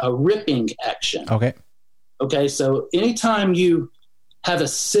ripping action. Okay. So anytime you have a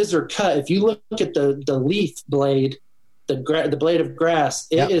scissor cut, if you look at the leaf blade, the blade of grass,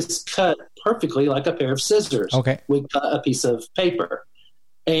 it is cut perfectly like a pair of scissors. We cut a piece of paper.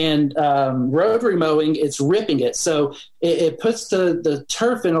 And rotary mowing, it's ripping it. So it puts the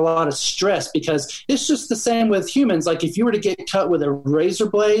turf in a lot of stress because it's just the same with humans. Like if you were to get cut with a razor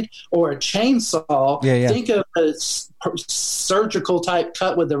blade or a chainsaw, think of a surgical type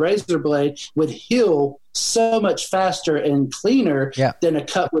cut with the razor blade would heal so much faster and cleaner than a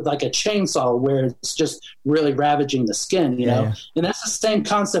cut with like a chainsaw where it's just really ravaging the skin, you know? And that's the same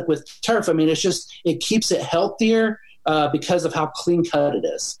concept with turf. I mean, it keeps it healthier because of how clean cut it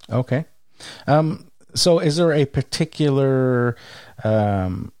is. Okay. So is there a particular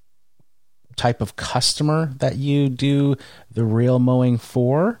type of customer that you do the reel mowing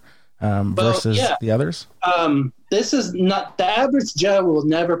for versus the others? This is not, the average Joe will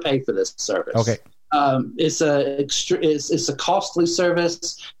never pay for this service. Okay. It's a costly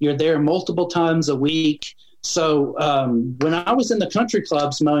service. You're there multiple times a week. So when I was in the country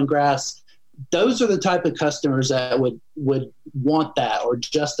clubs mowing grass, those are the type of customers that would want that or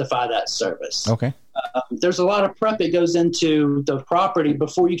justify that service. Okay. There's a lot of prep that goes into the property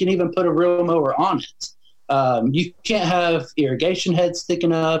before you can even put a reel mower on it. You can't have irrigation heads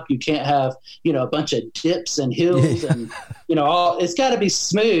sticking up. You can't have, you know, a bunch of dips and hills and, you know, it's got to be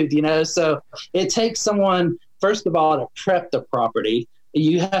smooth, you know. So it takes someone, first of all, to prep the property.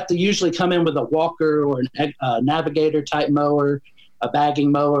 You have to usually come in with a walker or a navigator type mower, a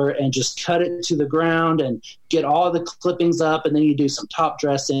bagging mower, and just cut it to the ground and get all the clippings up. And then you do some top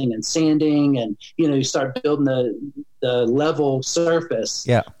dressing and sanding, and, you know, you start building the level surface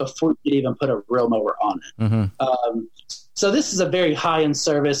before you even put a reel mower on it. So this is a very high-end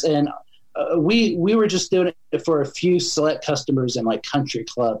service. And we were just doing it for a few select customers in like country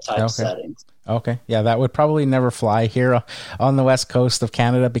club type settings. Okay. Yeah, that would probably never fly here on the west coast of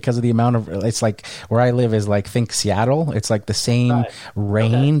Canada because of the amount of, it's like where I live is like, think Seattle. It's like the same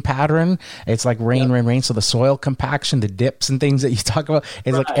rain pattern. It's like rain. So the soil compaction, the dips and things that you talk about,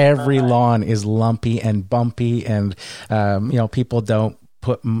 it's like every lawn is lumpy and bumpy, and, you know, people don't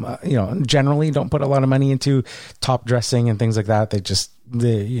put, you know, generally don't put a lot of money into top dressing and things like that. They just,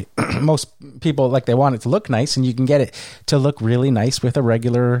 most people, like, they want it to look nice, and you can get it to look really nice with a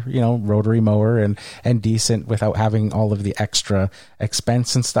regular, you know, rotary mower and decent without having all of the extra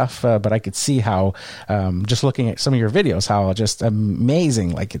expense and stuff. But I could see how, just looking at some of your videos, how just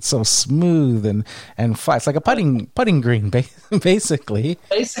amazing, like it's so smooth and flat. It's like a putting green, basically.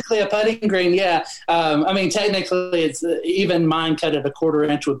 Basically a putting green. Yeah. I mean, technically it's even mine cut at a 1/4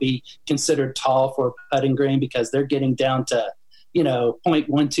 inch would be considered tall for a putting green because they're getting down to, you know,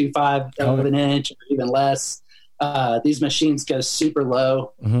 0.125 of an inch or even less. These machines go super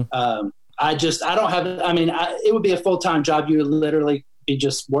low. I don't have, I mean, it would be a full-time job. You would literally be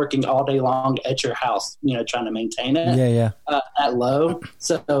just working all day long at your house, trying to maintain it at low.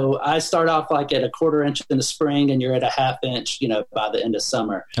 So I start off like at a 1/4 inch in the spring, and you're at a 1/2 inch, by the end of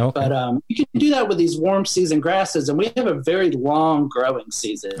summer. Okay. But you can do that with these warm season grasses, and we have a very long growing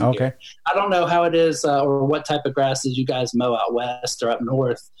season. Okay. Here. I don't know how it is or what type of grasses you guys mow out west or up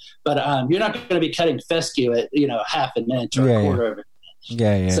north, but you're not going to be cutting fescue at 1/2 an inch or a 1/4 of it.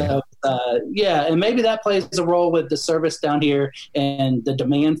 Yeah. So, and maybe that plays a role with the service down here and the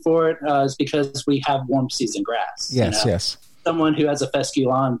demand for it is because we have warm season grass. Yes. Someone who has a fescue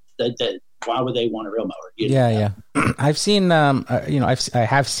lawn, why would they want a real mower? Yeah. I've seen, I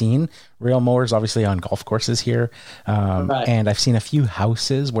have seen real mowers obviously on golf courses here, Right. and I've seen a few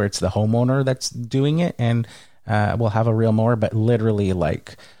houses where it's the homeowner that's doing it, and we'll have a real mower, but literally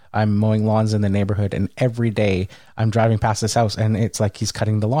like. I'm mowing lawns in the neighborhood, and every day I'm driving past this house, and it's like he's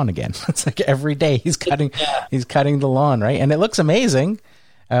cutting the lawn again. It's like every day he's cutting the lawn, right? And it looks amazing,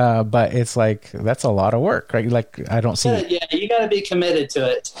 but it's like that's a lot of work, right? Like I don't see. Yeah, you got to be committed to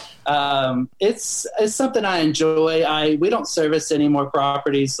it. It's something I enjoy. We don't service any more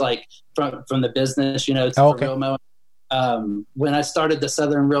properties like from the business, it's for real mowing. When I started the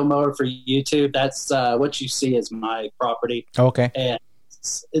Southern Real Mower for YouTube, that's what you see as my property. Okay. And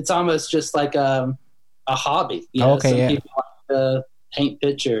it's almost just like a hobby. People like to paint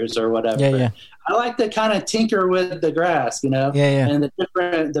pictures or whatever. Yeah. I like to kind of tinker with the grass, and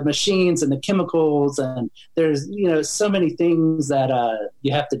the machines and the chemicals, and there's so many things that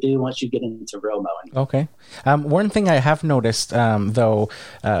you have to do once you get into real mowing. Okay. One thing I have noticed though,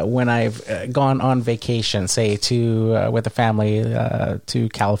 when I've gone on vacation, say with a family to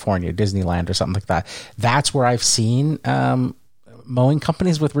California, Disneyland or something like that, that's where I've seen mowing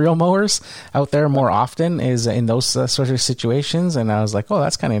companies with real mowers out there more often is in those sort of situations. And I was like, oh,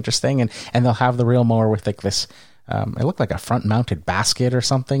 that's kind of interesting. And they'll have the real mower with like this, it looked like a front mounted basket or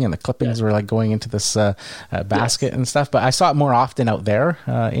something. And the clippings were like going into this basket and stuff. But I saw it more often out there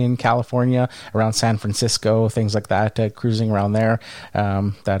in California, around San Francisco, things like that, cruising around there,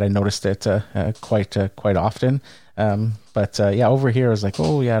 that I noticed it quite often. But over here I was like,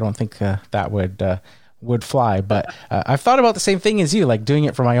 oh yeah, I don't think that would fly, but I've thought about the same thing as you, like doing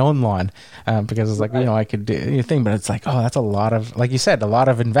it for my own lawn, because it's like, I could do your thing, but it's like, oh, that's a lot of, like you said, a lot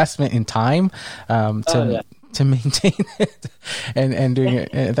of investment in time to maintain it and doing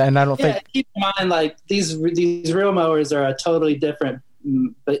it. And I don't think. Keep in mind, like these real mowers are a totally different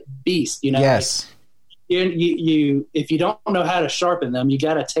beast. Yes. Like, you if you don't know how to sharpen them, you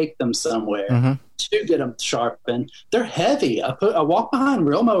got to take them somewhere to get them sharpened. They're heavy. A walk behind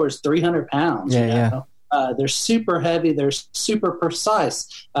real mower is 300 pounds. They're super heavy. They're super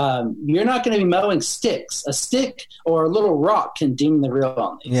precise. You're not going to be mowing sticks. A stick or a little rock can ding the reel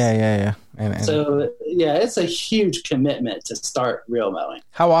on these. Yeah. And so, it's a huge commitment to start reel mowing.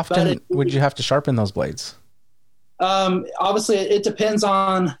 How often would you have to sharpen those blades? Obviously, it depends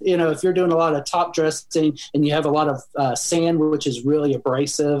on, if you're doing a lot of top dressing and you have a lot of sand, which is really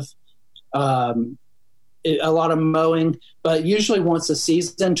abrasive, a lot of mowing, but usually once a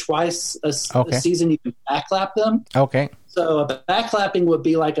season, twice a season, you can backlap them. Okay. So a backlapping would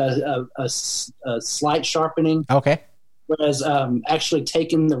be like a slight sharpening. Okay. Whereas actually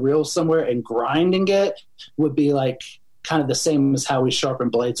taking the reel somewhere and grinding it would be like kind of the same as how we sharpen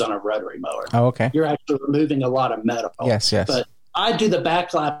blades on a rotary mower. Oh, okay. You're actually removing a lot of metal. Yes. But I do the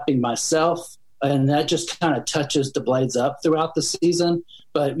backlapping myself, and that just kind of touches the blades up throughout the season.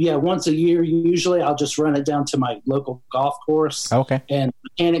 But once a year, usually I'll just run it down to my local golf course. Okay. And the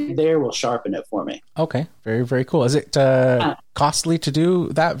mechanic there will sharpen it for me. Okay. Very, very cool. Is it costly to do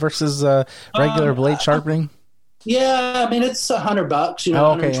that versus regular blade sharpening? Yeah, I mean, it's $100,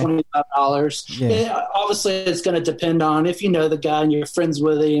 $125. Yeah. Obviously, it's going to depend on if you know the guy and you're friends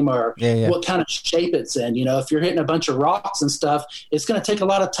with him, or what kind of shape it's in. If you're hitting a bunch of rocks and stuff, it's going to take a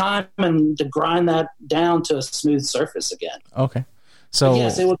lot of time and to grind that down to a smooth surface again. Okay. So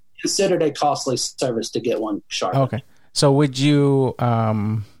yes, it would be considered a costly service to get one sharpened. Okay. So would you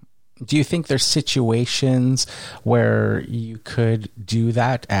do you think there's situations where you could do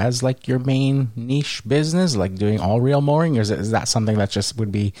that as like your main niche business, like doing all real mowing, or is that something that just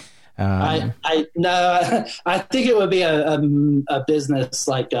would be? I think it would be a business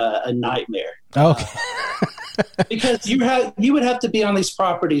like a nightmare. Okay. Because you would have to be on these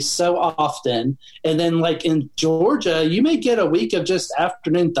properties so often, and then like in Georgia, you may get a week of just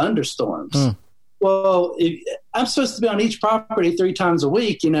afternoon thunderstorms. Well, I'm supposed to be on each property 3 times a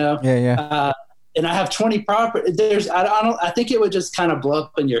week, and I have 20 properties. I think it would just kind of blow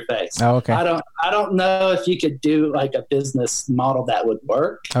up in your face. Oh, okay. I don't know if you could do like a business model that would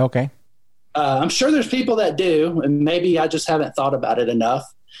work. Okay. I'm sure there's people that do, and maybe I just haven't thought about it enough.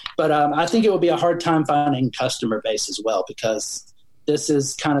 But I think it will be a hard time finding customer base as well, because this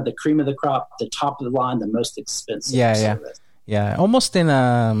is kind of the cream of the crop, the top of the line, the most expensive service. Yeah, almost in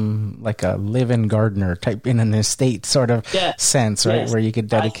like a live-in gardener type, in an estate sort of sense, right? Where you could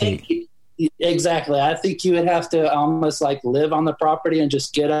dedicate. Exactly. I think you would have to almost like live on the property and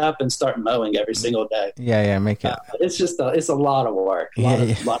just get up and start mowing every single day. Yeah, make it. It's a lot of work, a lot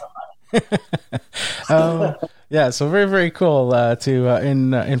of money. So very, very cool to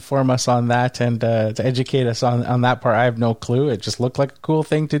inform us on that and to educate us on that part. I have no clue. It just looked like a cool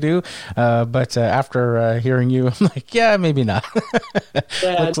thing to do. But after hearing you, I'm like, yeah, maybe not.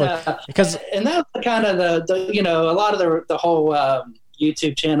 Because and that's kind of the a lot of the whole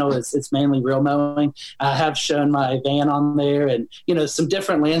YouTube channel it's mainly real mowing. I have shown my van on there and, some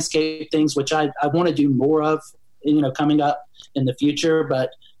different landscape things, which I want to do more of, coming up in the future.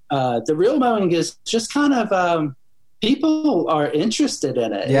 But the real mowing is just kind of people are interested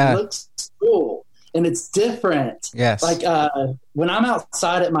in it. Yeah. It looks cool and it's different. Yes. Like when I'm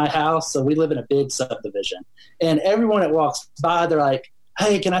outside at my house, so we live in a big subdivision, and everyone that walks by, they're like,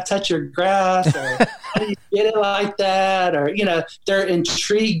 hey, can I touch your grass? Or how do you get it like that? Or, they're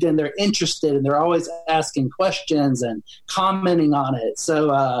intrigued and they're interested and they're always asking questions and commenting on it.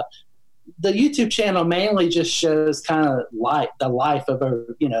 So the YouTube channel mainly just shows kind of the life of a,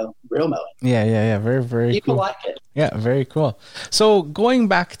 real mowing. Yeah. Very, very People cool. like it. Yeah, very cool. So going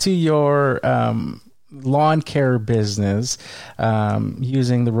back to your lawn care business,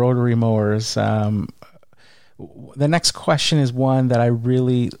 using the rotary mowers, the next question is one that I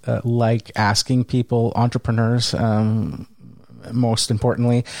really like asking people, entrepreneurs, most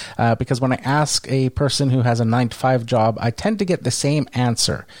importantly, because when I ask a person who has a 9-to-5 job, I tend to get the same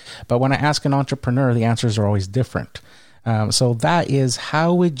answer. But when I ask an entrepreneur, the answers are always different. So that is,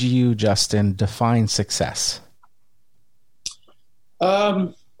 how would you, Justin, define success?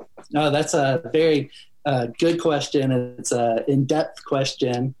 No, that's a very good question. It's an in-depth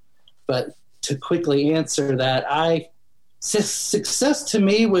question, but to quickly answer that, success to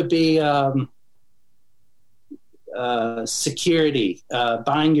me would be security,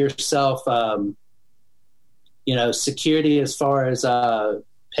 buying yourself, security as far as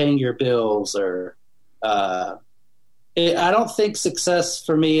paying your bills, or I don't think success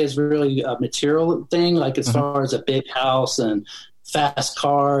for me is really a material thing, like as far as a big house and fast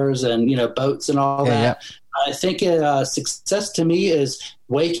cars and, boats and all that. Yeah. I think success to me is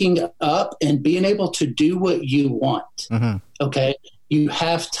waking up and being able to do what you want. Okay. You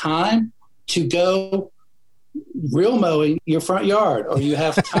have time to go real mowing your front yard, or you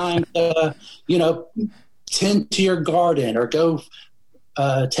have time to, tend to your garden, or go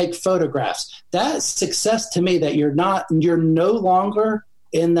take photographs. That's success to me, that you're no longer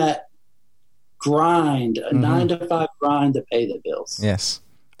in that grind, a 9-to-5 grind to pay the bills. Yes.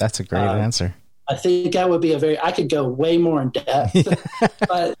 That's a great answer. I think that would be I could go way more in depth,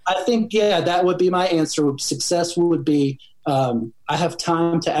 but I think, that would be my answer. Success would be, I have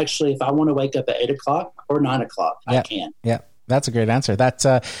time to actually, if I want to wake up at 8:00 or 9:00, I can. Yeah. That's a great answer. That's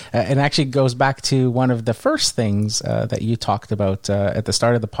and actually goes back to one of the first things that you talked about at the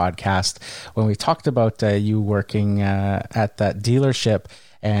start of the podcast, when we talked about you working at that dealership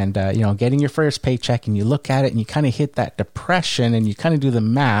and, getting your first paycheck, and you look at it and you kind of hit that depression and you kind of do the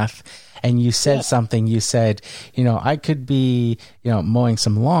math. And you said something, you said, I could be, mowing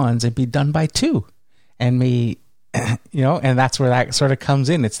some lawns and be done by 2. And me, and that's where that sort of comes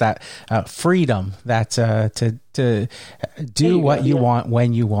in. It's that freedom, that to do what you want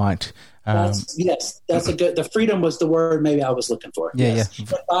when you want. That's a good, the freedom was the word maybe I was looking for. Yeah.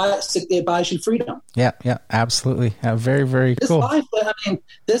 It buys you freedom. Yeah, absolutely. Very, very cool.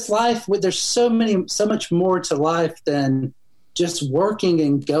 This life, there's so much more to life than just working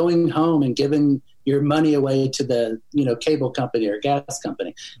and going home and giving your money away to the, cable company or gas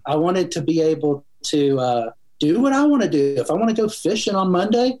company. I wanted to be able to do what I want to do. If I want to go fishing on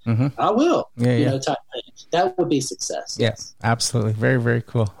Monday, I will. Type thing. That would be success. Yes, absolutely. Very, very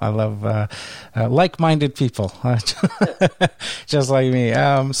cool. I love like-minded people, just like me.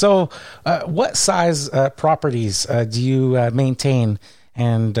 So what size properties do you maintain,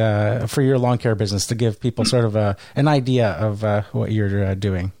 and for your lawn care business, to give people sort of an idea of what you're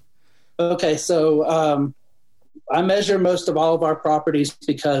doing? Okay, so I measure most of all of our properties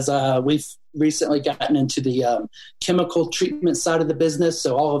because we've recently gotten into the chemical treatment side of the business.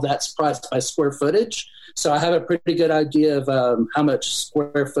 So all of that's priced by square footage. So I have a pretty good idea of how much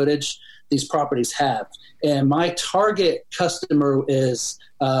square footage these properties have. And my target customer is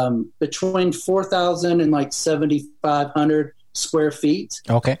between 4,000 and like 7,500 square feet.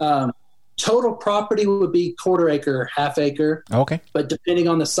 Okay. total property would be 1/4 acre, 1/2 acre. Okay. But depending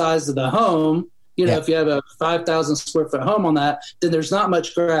on the size of the home, you know, Yeah. if you have a 5,000 square foot home on that, then there's not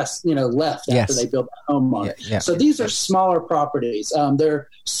much grass, you know, left after they build the home on it. Yeah. So these are smaller properties. They're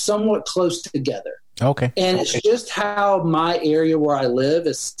somewhat close together. Okay. And it's just how my area where I live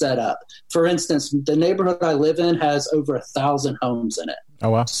is set up. For instance, the neighborhood I live in has over 1,000 homes in it. Oh,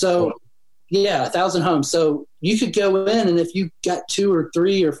 wow. So, yeah, 1,000 homes. So you could go in, and if you got 2 or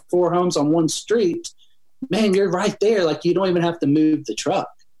 3 or 4 homes on one street, man, you're right there. Like, you don't even have to move the truck.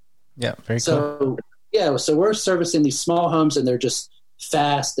 Yeah, very cool. So, yeah, so we're servicing these small homes, and they're just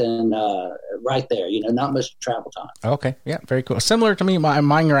fast and right there, you know, not much travel time. Okay. Yeah. Very cool. Similar to me,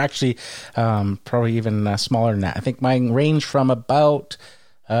 mine are actually probably even smaller than that. I think mine range from about,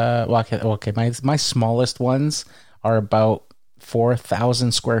 my smallest ones are about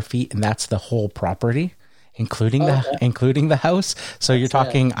 4,000 square feet, and that's the whole property, including the house. So you're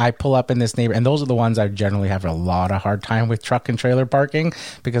talking, I pull up in this neighborhood, and those are the ones I generally have a lot of hard time with truck and trailer parking,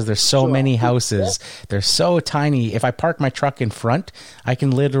 because there's so many houses. They're so tiny. If I park my truck in front, I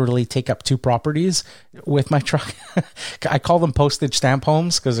can literally take up 2 properties with my truck. I call them postage stamp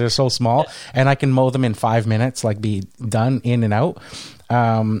homes because they're so small, and I can mow them in 5 minutes, like be done in and out.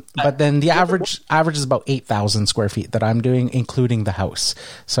 But then the average is about 8,000 square feet that I'm doing, including the house.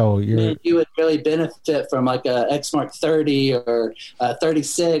 So you would really benefit from like a Exmark 30 or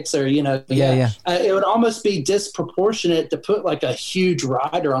 36, or, you know, it would almost be disproportionate to put like a huge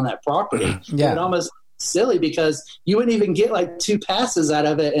rider on that property. It would almost silly, because you wouldn't even get like 2 passes out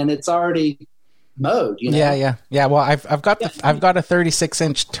of it, and it's already mode, you know? Yeah. Well, I've got a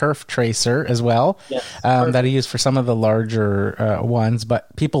 36-inch turf tracer as well, that I use for some of the larger ones.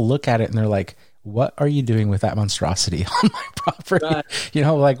 But people look at it and they're like, "What are you doing with that monstrosity on my property?" Right. You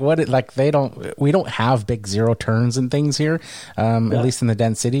know, like we don't have big zero turns and things here, at least in the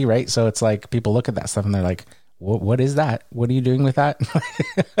Dent City, right? So it's like people look at that stuff and they're like, what is that? What are you doing with that?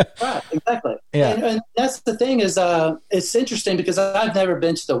 Right, exactly. Yeah. And that's the thing is, it's interesting because I've never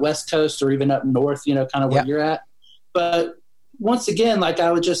been to the West Coast or even up north, you know, kind of where you're at. But once again, like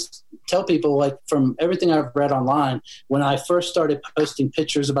I would just tell people, like from everything I've read online, when I first started posting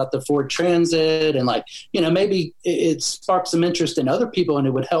pictures about the Ford Transit and like, you know, maybe it sparked some interest in other people and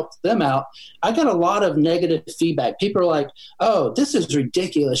it would help them out, I got a lot of negative feedback. People are like, "Oh, this is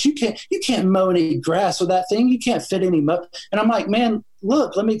ridiculous. You can't mow any grass with that thing. You can't fit any mow." And I'm like, man,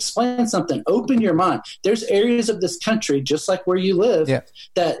 look, let me explain something. Open your mind. There's areas of this country, just like where you live,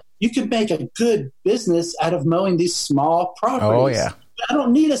 that you could make a good business out of mowing these small properties. Oh, yeah. I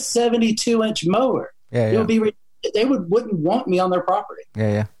don't need a 72-inch mower. It would be they wouldn't want me on their property.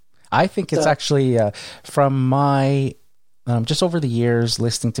 Yeah. I think it's actually from my just over the years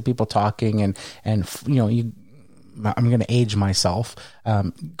listening to people talking and you know, I'm going to age myself,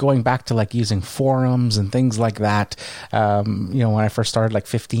 going back to like using forums and things like that. You know, when I first started like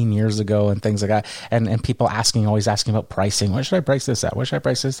 15 years ago and things like that, and people always asking about pricing. What should I price this at? What should I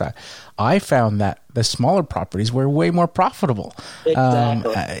price this at? I found that the smaller properties were way more profitable.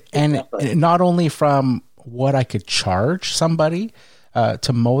 Exactly. And not only from what I could charge somebody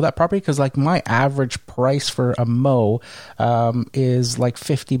to mow that property, because like my average price for a mow is like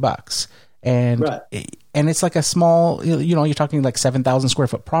 $50. And it's like a small, you know, you're talking like 7,000 square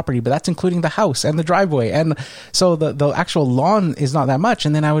foot property, but that's including the house and the driveway. And so the actual lawn is not that much.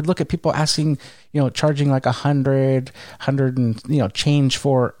 And then I would look at people asking, you know, charging like 100 and, you know, change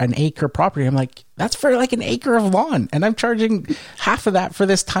for an acre property. I'm like, that's for like an acre of lawn. And I'm charging half of that for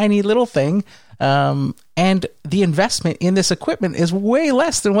this tiny little thing. And the investment in this equipment is way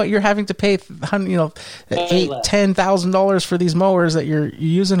less than what you're having to pay, you know, $10,000 for these mowers that you're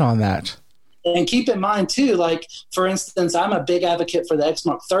using on that. And keep in mind too, like for instance, I'm a big advocate for the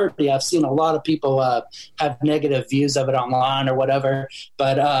Exmark 30. I've seen a lot of people have negative views of it online or whatever,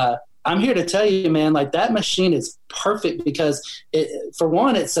 but I'm here to tell you, man, like that machine is perfect because for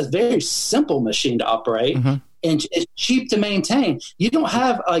one, it's a very simple machine to operate. Mm-hmm. And it's cheap to maintain. You don't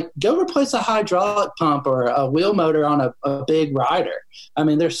have go replace a hydraulic pump or a wheel motor on a big rider. I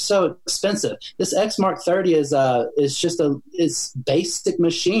mean, they're so expensive. This Exmark 30 is just it's basic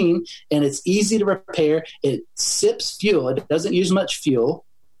machine, and it's easy to repair. It sips fuel. It doesn't use much fuel.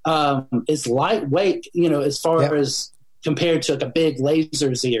 It's lightweight, you know, as far as compared to like a big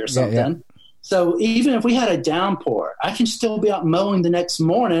Laser Z or something. Yeah. So even if we had a downpour, I can still be out mowing the next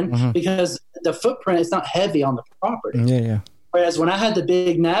morning because the footprint is not heavy on the property. Yeah. Whereas when I had the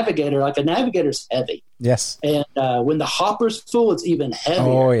big Navigator, like a Navigator's heavy. Yes. And when the hopper's full, it's even heavier.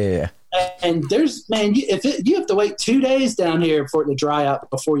 Oh, yeah. And there's, man, you have to wait 2 days down here for it to dry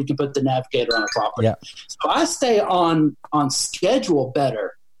out before you can put the Navigator on a property. Yeah. So I stay on schedule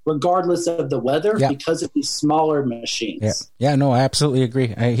better regardless of the weather, because of these smaller machines. Yeah, no, I absolutely agree.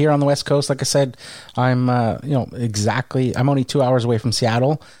 Here on the West Coast, like I said, I'm I'm only 2 hours away from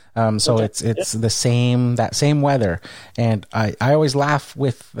Seattle. So it's that same weather. And I always laugh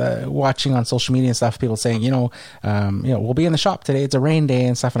with watching on social media and stuff, people saying, we'll be in the shop today. It's a rain day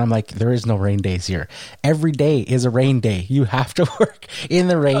and stuff. And I'm like, there is no rain days here. Every day is a rain day. You have to work in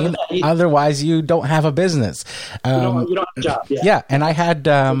the rain. Otherwise you don't have a business. You don't have a job. Yeah. And I had,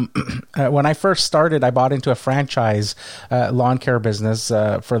 when I first started, I bought into a franchise lawn care business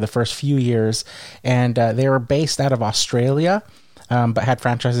for the first few years. And they were based out of Australia. But had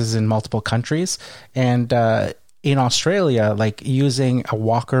franchises in multiple countries. And in Australia, like using a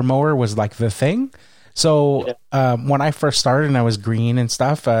walker mower was like the thing. So when I first started and I was green and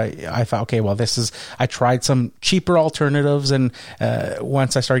stuff, I thought, okay, well, I tried some cheaper alternatives. And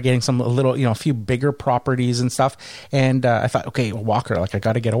once I started getting a few bigger properties and stuff, and I thought, okay, a walker, like I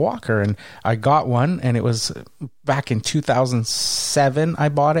got to get a walker. And I got one, and it was back in 2007, I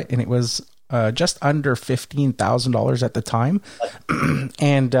bought it, and it was just under $15,000 at the time.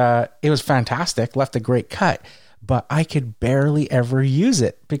 And it was fantastic, left a great cut, but I could barely ever use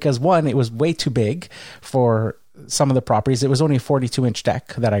it because one, it was way too big for some of the properties. It was only a 42-inch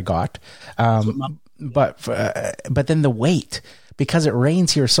deck that I got. But then the weight, because it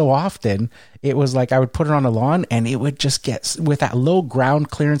rains here so often, it was like I would put it on the lawn and it would just get, with that low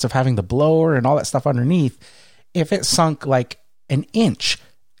ground clearance of having the blower and all that stuff underneath, if it sunk like an inch,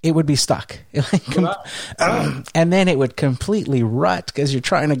 it would be stuck. And then it would completely rut because you're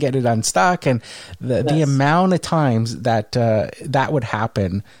trying to get it unstuck. And the amount of times that that would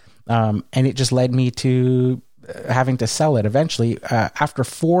happen, and it just led me to having to sell it eventually. After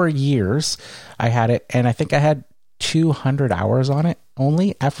 4 years, I had it, and I think I had 200 hours on it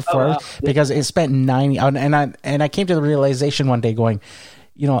only after 4 hours because it spent 90. And I came to the realization one day going,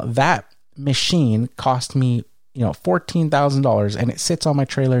 that machine cost me $14,000, and it sits on my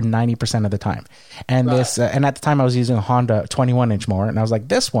trailer 90% of the time. And and at the time I was using a Honda 21-inch mower, and I was like,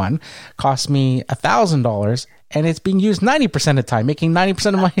 this one cost me $1,000, and it's being used 90% of the time, making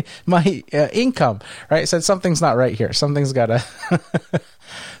 90% of my income. Right? So something's not right here. Something's gotta.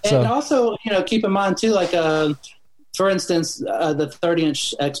 And also, keep in mind too, like for instance, the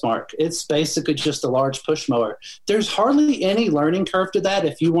 30-inch Exmark, it's basically just a large push mower. There's hardly any learning curve to that.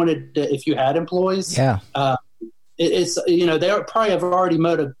 If you had employees, it's they probably have already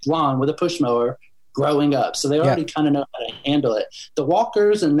mowed a lawn with a push mower growing up, so they already kind of know how to handle it. The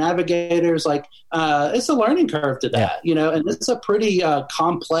walkers and navigators, it's a learning curve to that, and it's a pretty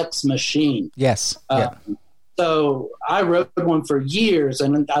complex machine. Yes. So I rode one for years,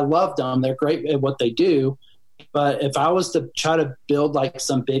 and I loved them. They're great at what they do. But if I was to try to build like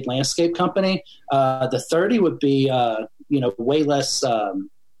some big landscape company, the 30 would be, way less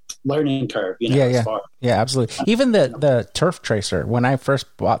learning curve. Yeah, absolutely. Even the Turf Tracer. When I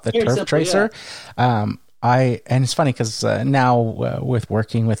first bought the Turf Tracer, and it's funny because now with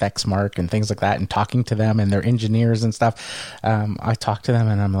working with Exmark and things like that, and talking to them and their engineers and stuff, I talk to them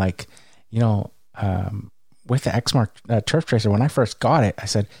and I'm like, with the Exmark Turf Tracer, when I first got it, I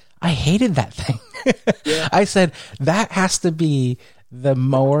said, I hated that thing. I said, that has to be the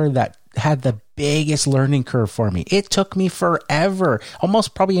mower that had the biggest learning curve for me. It took me forever,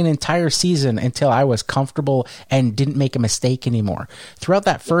 almost probably an entire season, until I was comfortable and didn't make a mistake anymore. Throughout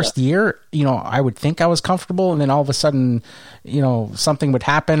that first year, I would think I was comfortable, and then all of a sudden, something would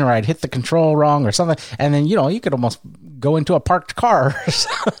happen, or I'd hit the control wrong or something. And then, you could almost go into a parked car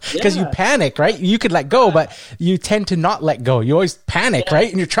because you panic, right? You could let go, but you tend to not let go. You always panic, right?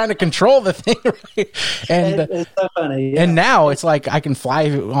 And you're trying to control the thing, right? And it's so funny. And now it's like I can fly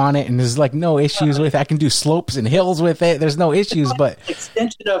on it, and there's like no issues with it. I can do slopes and hills with it. There's no issues, like but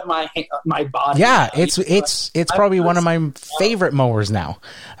extension of my body. Yeah, it's probably one of my favorite mowers now.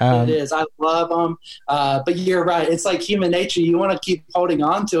 It is. I love them. But you're right. It's like human nature. You want to keep holding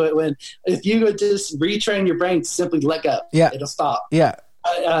on to it if you would just retrain your brain to simply let go. Yeah, it'll stop. Yeah.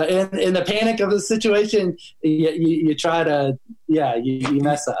 In the panic of the situation, you try to, you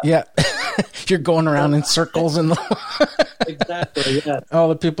mess up. Yeah. You're going around in circles and exactly. Yeah. All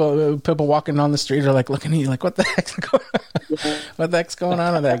the people walking on the street are like looking at you like, what the heck's going on? What the heck's going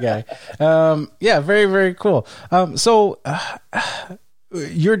on with that guy? Very, very cool. So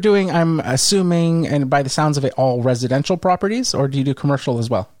you're doing, I'm assuming, and by the sounds of it, all residential properties, or do you do commercial as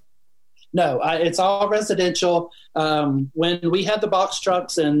well? No, it's all residential. When we had the box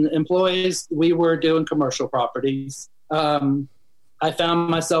trucks and employees, we were doing commercial properties. I found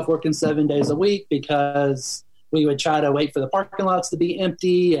myself working 7 days a week because we would try to wait for the parking lots to be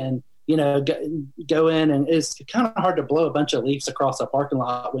empty and go in, and it's kind of hard to blow a bunch of leaves across a parking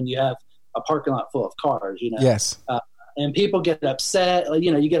lot when you have a parking lot full of cars, Yes. And people get upset.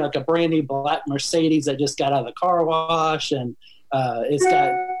 You get like a brand new black Mercedes that just got out of the car wash, and it's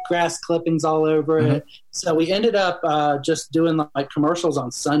got grass clippings all over it. So we ended up just doing like commercials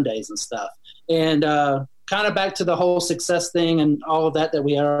on Sundays and stuff. And kind of back to the whole success thing and all of that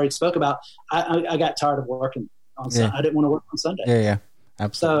we already spoke about. I got tired of working on Sunday. I didn't want to work on Sunday. Yeah,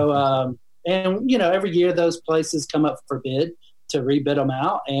 absolutely. So, and every year those places come up for bid to rebid them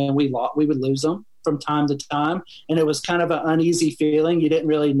out, and we would lose them from time to time. And it was kind of an uneasy feeling. You didn't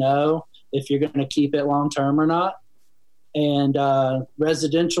really know if you're going to keep it long term or not. And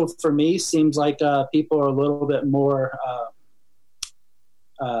residential for me seems like people are a little bit more,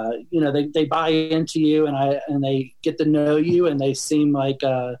 they buy into you, and they get to know you, and they seem like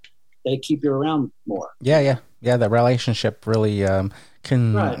they keep you around more. Yeah. The relationship really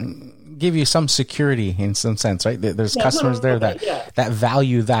can give you some security in some sense, right? There's customers that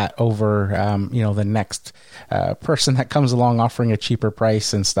value that over, the next person that comes along offering a cheaper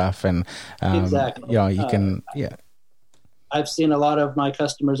price and stuff. And, exactly. You can, I've seen a lot of my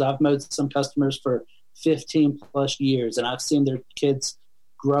customers. I've mowed some customers for 15 plus years, and I've seen their kids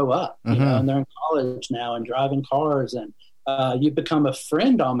grow up, and they're in college now and driving cars, and you become a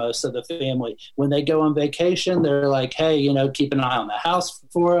friend almost of the family. When they go on vacation, they're like, hey, keep an eye on the house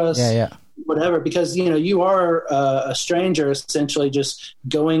for us, whatever, because, you are a stranger essentially, just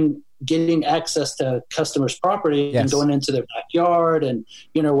getting access to customers' property and going into their backyard and,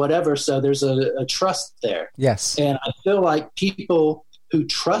 whatever. So there's a trust there. Yes. And I feel like people who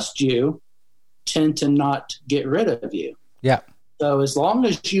trust you tend to not get rid of you. Yeah. So as long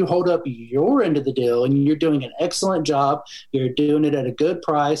as you hold up your end of the deal and you're doing an excellent job, you're doing it at a good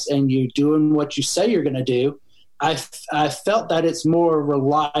price, and you're doing what you say you're going to do, I felt that it's more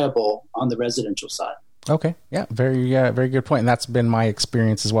reliable on the residential side. Okay. Yeah. Very good point. And that's been my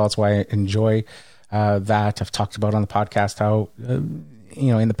experience as well. That's why I enjoy that. I've talked about on the podcast how,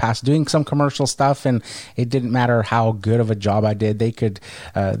 in the past doing some commercial stuff, and it didn't matter how good of a job I did. They could,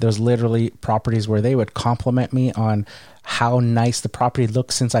 there's literally properties where they would compliment me on how nice the property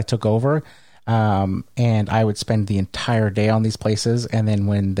looked since I took over. And I would spend the entire day on these places. And then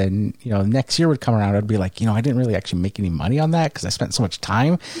when next year would come around, I'd be like, I didn't really actually make any money on that because I spent so much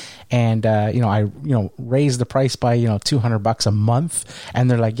time. And, I raised the price by, $200 a month. And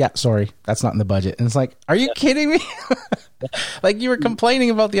they're like, yeah, sorry, that's not in the budget. And it's like, are you kidding me? Like, you were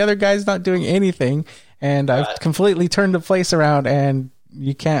complaining about the other guys not doing anything. And I've completely turned the place around, and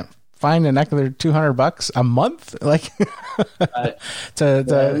you can't find another $200 a month, like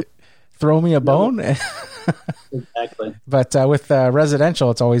to throw me a bone. Exactly. But with residential,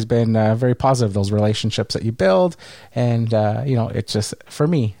 it's always been very positive, those relationships that you build. And, it's just, for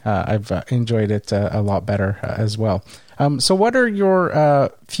me, I've enjoyed it a lot better as well. So what are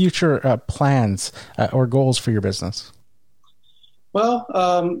your future plans or goals for your business? Well,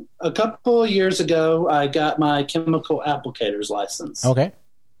 a couple of years ago, I got my chemical applicator's license. Okay.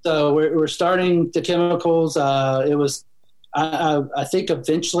 So we're starting the chemicals. It was, I think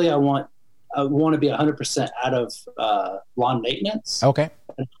eventually I want to be 100% out of lawn maintenance. Okay.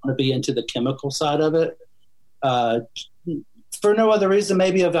 I want to be into the chemical side of it. For no other reason,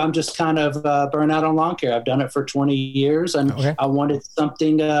 maybe if I'm just kind of burnt out on lawn care. I've done it for 20 years, and I wanted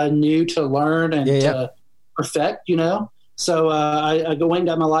something new to learn and to perfect, So I go and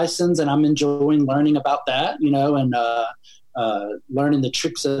got my license, and I'm enjoying learning about that, and learning the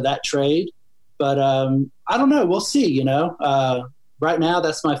tricks of that trade. But I don't know. We'll see, Right now,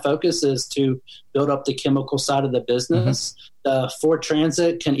 that's my focus, is to build up the chemical side of the business. The Ford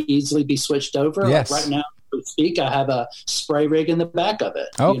Transit can easily be switched over. Yes. Like right now, as we speak, I have a spray rig in the back of it.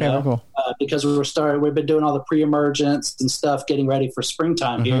 Okay, cool. Because we've been doing all the pre-emergence and stuff, getting ready for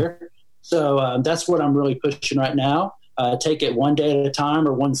springtime here. So that's what I'm really pushing right now. Take it one day at a time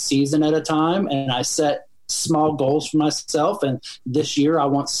or one season at a time, and I set small goals for myself. And this year, I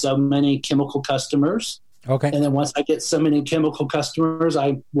want so many chemical customers. Okay. And then once I get so many chemical customers,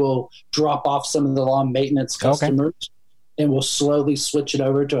 I will drop off some of the lawn maintenance customers, and we'll slowly switch it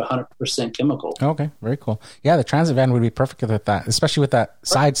over to 100% chemical. Okay, very cool. Yeah, the transit van would be perfect with that, especially with that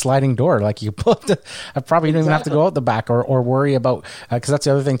side sliding door. Like, you pull up I probably don't even have to go out the back or worry about, because that's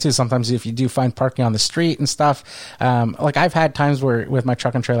the other thing too. Sometimes if you do find parking on the street and stuff, like I've had times where with my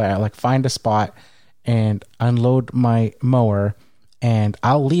truck and trailer, I find a spot and unload my mower, and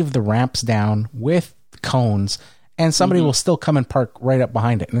I'll leave the ramps down with cones, and somebody will still come and park right up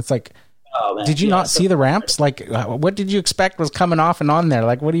behind it. And it's like, Oh, man. Did you not see the ramps? Like, what did you expect was coming off and on there?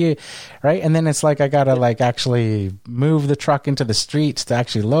 Like, what do you, right? And then it's like, I got to like actually move the truck into the streets to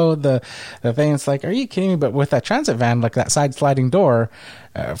actually load the thing. It's like, are you kidding me? But with that transit van, like that side sliding door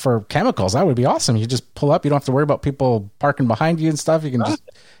for chemicals, that would be awesome. You just pull up. You don't have to worry about people parking behind you and stuff. You can just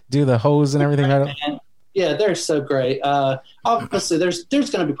do the hose and everything. Right? Yeah, they're so great. Obviously, there's going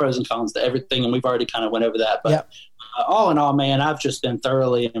to be pros and cons to everything, and we've already kind of went over that. But all in all, man, I've just been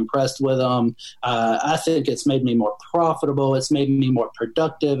thoroughly impressed with them. I think it's made me more profitable. It's made me more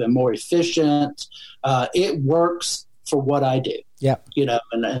productive and more efficient. It works for what I do. Yeah,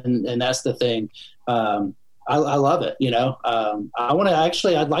 and that's the thing. I love it. I want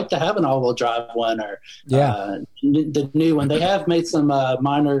to I'd like to have an all-wheel drive one or the new one. They have made some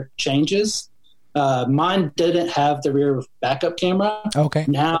minor changes. Mine didn't have the rear backup camera. Okay.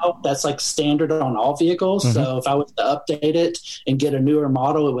 Now that's like standard on all vehicles. Mm-hmm. So if I was to update it and get a newer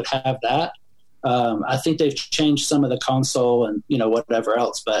model, it would have that. I think they've changed some of the console and, whatever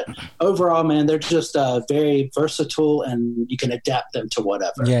else. But overall, man, they're just very versatile and you can adapt them to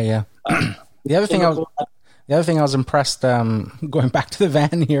whatever. Yeah. The other thing I was impressed, going back to the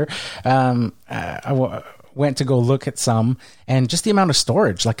van here, I went to go look at some, and just the amount of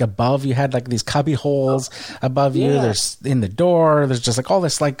storage, like above you had like these cubby holes above you, there's in the door, there's just like all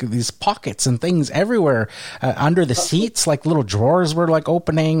this, like these pockets and things everywhere, under the seats, like little drawers were like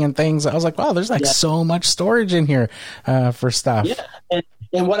opening and things. I was like, wow, there's like so much storage in here, for stuff. Yeah.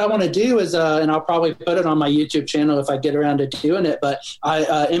 And what I want to do is, and I'll probably put it on my YouTube channel if I get around to doing it, but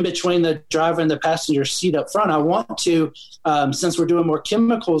I, in between the driver and the passenger seat up front, I want to, since we're doing more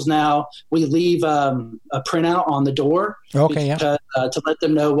chemicals now, we leave a printout on the door to let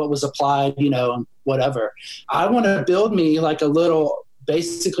them know what was applied, and whatever. I want to build me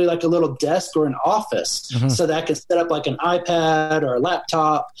basically like a little desk or an office, so that I can set up like an iPad or a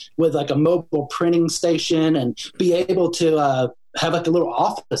laptop with like a mobile printing station and be able to have like a little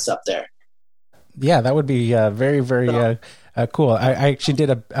office up there. Yeah, that would be very, very cool. I actually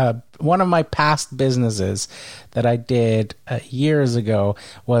did one of my past businesses that I did years ago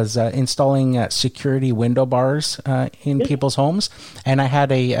was installing security window bars in people's homes. And I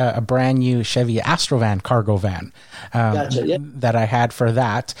had a brand new Chevy Astrovan cargo van that I had for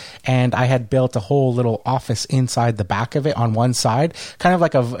that. And I had built a whole little office inside the back of it on one side, kind of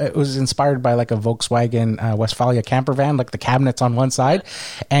like it was inspired by like a Volkswagen Westfalia camper van, like the cabinets on one side.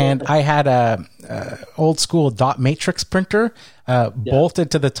 And I had a old school dot matrix printer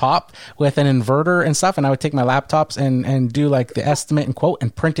bolted to the top with an inverter and stuff, and I would take my laptops and do like the estimate and quote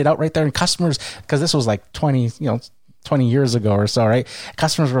and print it out right there. And customers, because this was like 20 years ago or so, right?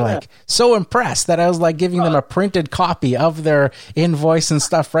 Customers were like so impressed that I was like giving them a printed copy of their invoice and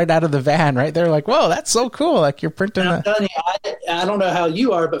stuff right out of the van, right? They're like, whoa, that's so cool. Like you're printing I'm telling you, I don't know how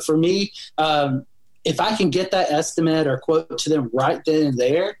you are, but for me, if I can get that estimate or quote to them right then and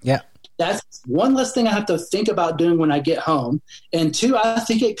there, that's one less thing I have to think about doing when I get home. And two, I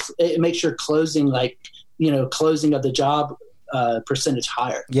think it makes your closing closing of the job percentage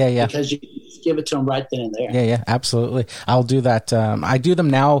higher. Yeah. Because you give it to them right then and there. Yeah, absolutely. I'll do that. I do them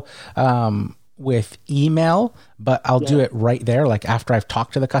now with email, but I'll do it right there. Like after I've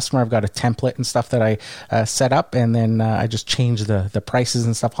talked to the customer, I've got a template and stuff that I set up, and then I just change the prices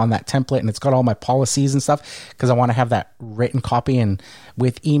and stuff on that template, and it's got all my policies and stuff because I want to have that written copy. And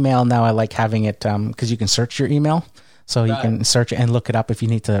with email now, I like having it because you can search your email. So you can search it and look it up if you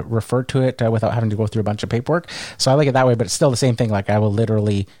need to refer to it without having to go through a bunch of paperwork. So I like it that way, but it's still the same thing. Like I will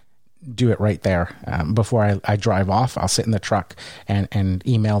literally do it right there before I drive off. I'll sit in the truck and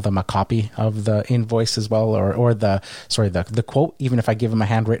email them a copy of the invoice as well, or the quote, even if I give them a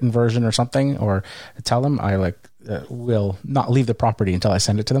handwritten version or something, or tell them I will not leave the property until I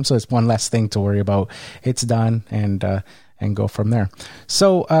send it to them. So it's one less thing to worry about. It's done, and go from there.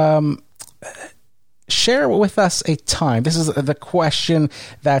 So share with us a time. This is the question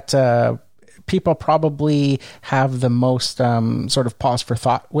that people probably have the most sort of pause for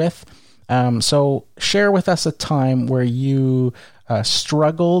thought with. So share with us a time where you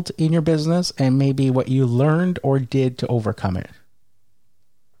struggled in your business and maybe what you learned or did to overcome it.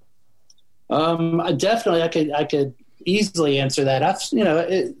 I could easily answer that.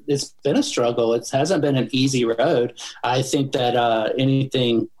 It's been a struggle. It hasn't been an easy road. I think that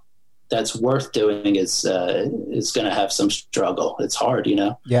anything that's worth doing is going to have some struggle. It's hard,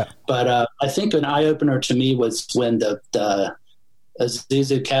 Yeah. But I think an eye opener to me was when the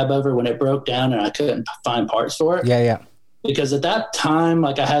Isuzu cab over, when it broke down and I couldn't find parts for it. Yeah. Because at that time,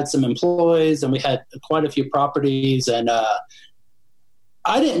 I had some employees and we had quite a few properties, and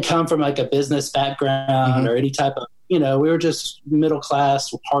I didn't come from a business background or any type of we were just middle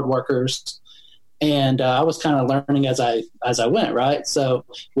class, hard workers. And I was kind of learning as I went, right? So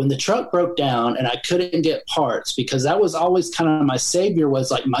when the truck broke down and I couldn't get parts, because that was always kind of my savior,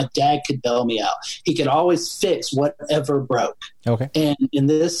 was like my dad could bail me out. He could always fix whatever broke. Okay. And in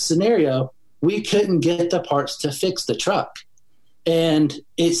this scenario, we couldn't get the parts to fix the truck. And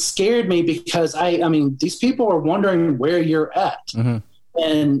it scared me because I mean, these people are wondering where you're at. Mm-hmm.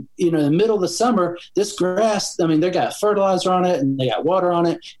 And, in the middle of the summer, this grass, I mean, they got fertilizer on it and they got water on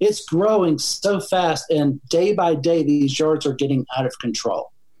it. It's growing so fast. And day by day, these yards are getting out of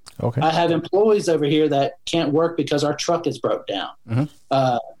control. Okay. I have employees over here that can't work because our truck is broke down.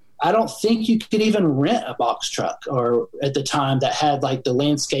 Mm-hmm. I don't think you could even rent a box truck, or at the time, that had like the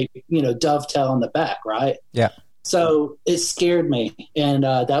landscape, dovetail in the back, right? Yeah. So it scared me. And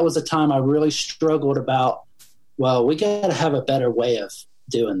that was a time I really struggled about, well, we got to have a better way of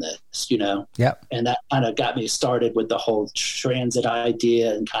doing this, Yep. And that kind of got me started with the whole transit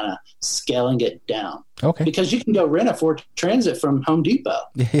idea and kind of scaling it down. Okay. Because you can go rent a Ford Transit from Home Depot.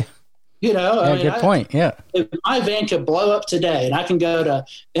 Yeah. Good point. Yeah. If my van could blow up today and I can go to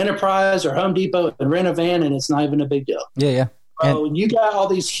Enterprise or Home Depot and rent a van and it's not even a big deal. Yeah. Oh, you got all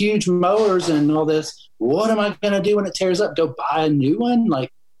these huge mowers and all this. What am I going to do when it tears up? Go buy a new one?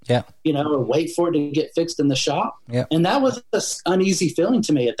 Or wait for it to get fixed in the shop. Yeah. And that was an uneasy feeling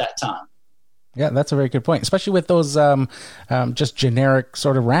to me at that time. Yeah, that's a very good point, especially with those just generic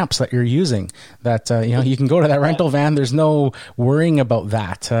sort of ramps that you're using. That you can go to that rental van. There's no worrying about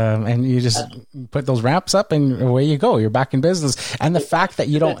that, and you just put those ramps up, and away you go. You're back in business. And the fact that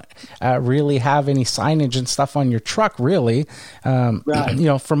you don't really have any signage and stuff on your truck, really,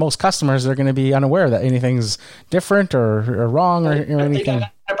 right. For most customers, they're going to be unaware that anything's different or wrong or anything.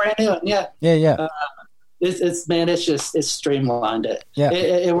 A brand new one, yeah. Yeah. It's streamlined it. Yeah.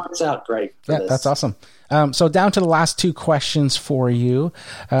 It works out great. That's awesome. So down to the last two questions for you.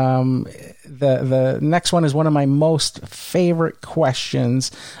 The next one is one of my most favorite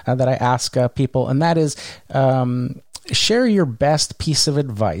questions that I ask people, and that is, share your best piece of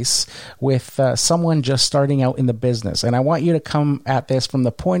advice with someone just starting out in the business. And I want you to come at this from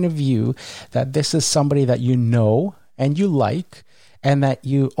the point of view that this is somebody that you know and you like, and that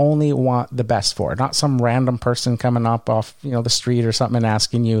you only want the best for, not some random person coming up off, the street or something and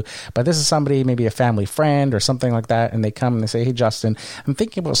asking you, but this is somebody, maybe a family friend or something like that. And they come and they say, "Hey, Justin, I'm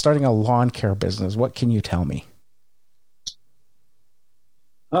thinking about starting a lawn care business. What can you tell me?"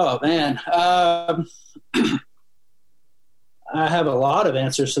 Oh man. I have a lot of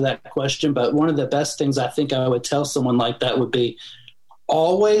answers to that question, but one of the best things I think I would tell someone like that would be,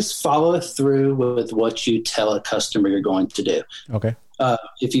 always follow through with what you tell a customer you're going to do. Okay.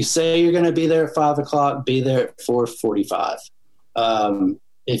 If you say you're going to be there at 5:00, be there at 4:45.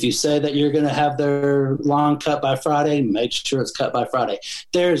 If you say that you're going to have their lawn cut by Friday, make sure it's cut by Friday.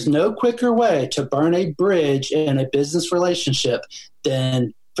 There's no quicker way to burn a bridge in a business relationship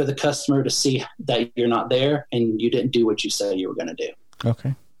than for the customer to see that you're not there and you didn't do what you said you were going to do.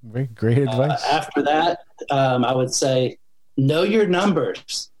 Okay. Very great advice. After that, I would say, know your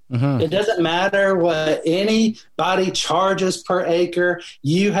numbers. Mm-hmm. It doesn't matter what anybody charges per acre.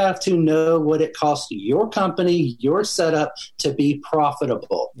 You have to know what it costs your company, your setup to be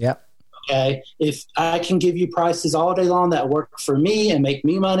profitable. Yep. Okay. If I can give you prices all day long that work for me and make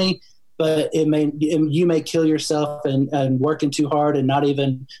me money, but you may kill yourself and working too hard and not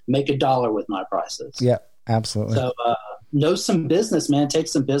even make $1 with my prices. Yeah, absolutely. So know some business, man. Take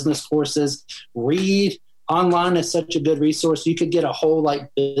some business courses. Read. Online is such a good resource. You could get a whole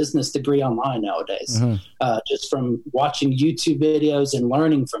business degree online nowadays, just from watching YouTube videos and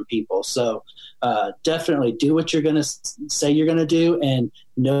learning from people. So definitely do what you're going to say you're going to do, and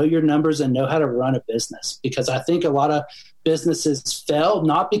know your numbers and know how to run a business. Because I think a lot of businesses fail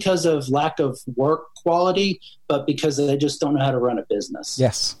not because of lack of work quality, but because they just don't know how to run a business.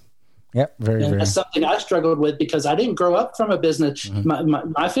 Yes. Yep, very. That's something I struggled with because I didn't grow up from a business.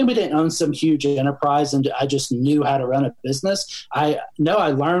 Mm-hmm. My family didn't own some huge enterprise, and I just knew how to run a business. I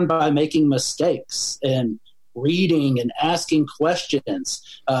learned by making mistakes and reading and asking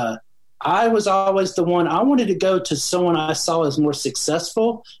questions. I was always the one. I wanted to go to someone I saw as more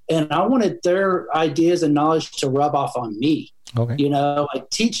successful, and I wanted their ideas and knowledge to rub off on me. Okay.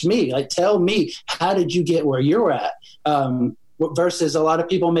 Teach me, tell me, how did you get where you're at? Versus a lot of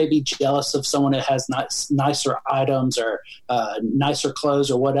people may be jealous of someone that has nicer items or nicer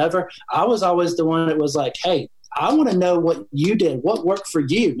clothes or whatever. I was always the one that was like, hey, I want to know what you did, what worked for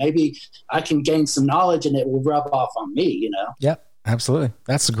you. Maybe I can gain some knowledge and it will rub off on me, Yep. Absolutely.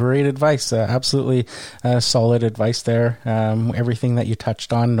 That's great advice. Absolutely solid advice there. Everything that you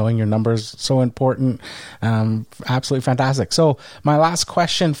touched on, knowing your numbers, so important. Absolutely fantastic. So my last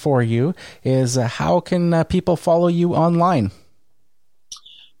question for you is how can people follow you online?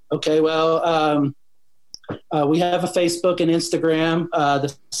 Okay, well, we have a Facebook and Instagram,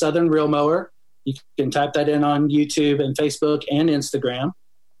 the Southern Real Mower. You can type that in on YouTube and Facebook and Instagram.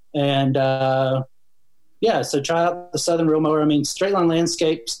 And so try out the Southern Real Mower. I mean, Straight Line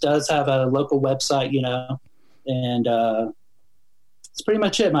Landscapes does have a local website, and it's pretty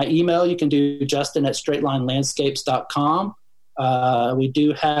much it. My email, you can do Justin@straightlinelandscapes.com. We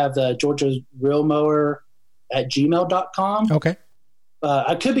do have the Georgia Real Mower @gmail.com. Okay.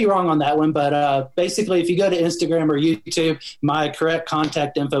 I could be wrong on that one, but basically if you go to Instagram or YouTube, my correct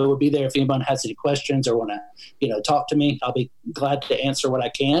contact info will be there. If anyone has any questions or want to, talk to me, I'll be glad to answer what I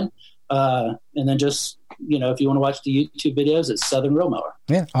can. And then just, if you want to watch the YouTube videos, it's Southern Real Mower.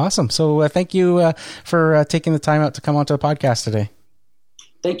 Yeah, awesome. So thank you for taking the time out to come onto the podcast today.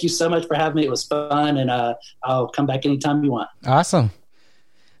 Thank you so much for having me. It was fun, and I'll come back anytime you want. Awesome.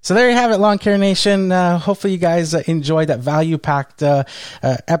 So there you have it, Lawn Care Nation. Hopefully you guys enjoyed that value-packed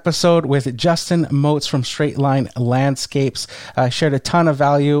episode with Justin Moats from Straight Line Landscapes. Shared a ton of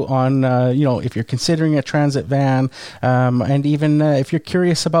value on, if you're considering a transit van, and even if you're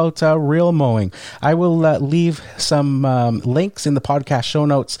curious about real mowing. I will leave some links in the podcast show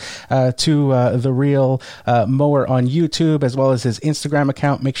notes to the Real Mower on YouTube, as well as his Instagram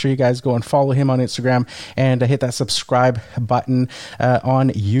account. Make sure you guys go and follow him on Instagram and hit that subscribe button on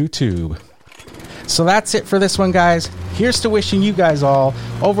YouTube. So that's it for this one, guys. Here's to wishing you guys all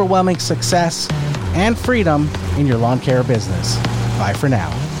overwhelming success and freedom in your lawn care business. Bye for now.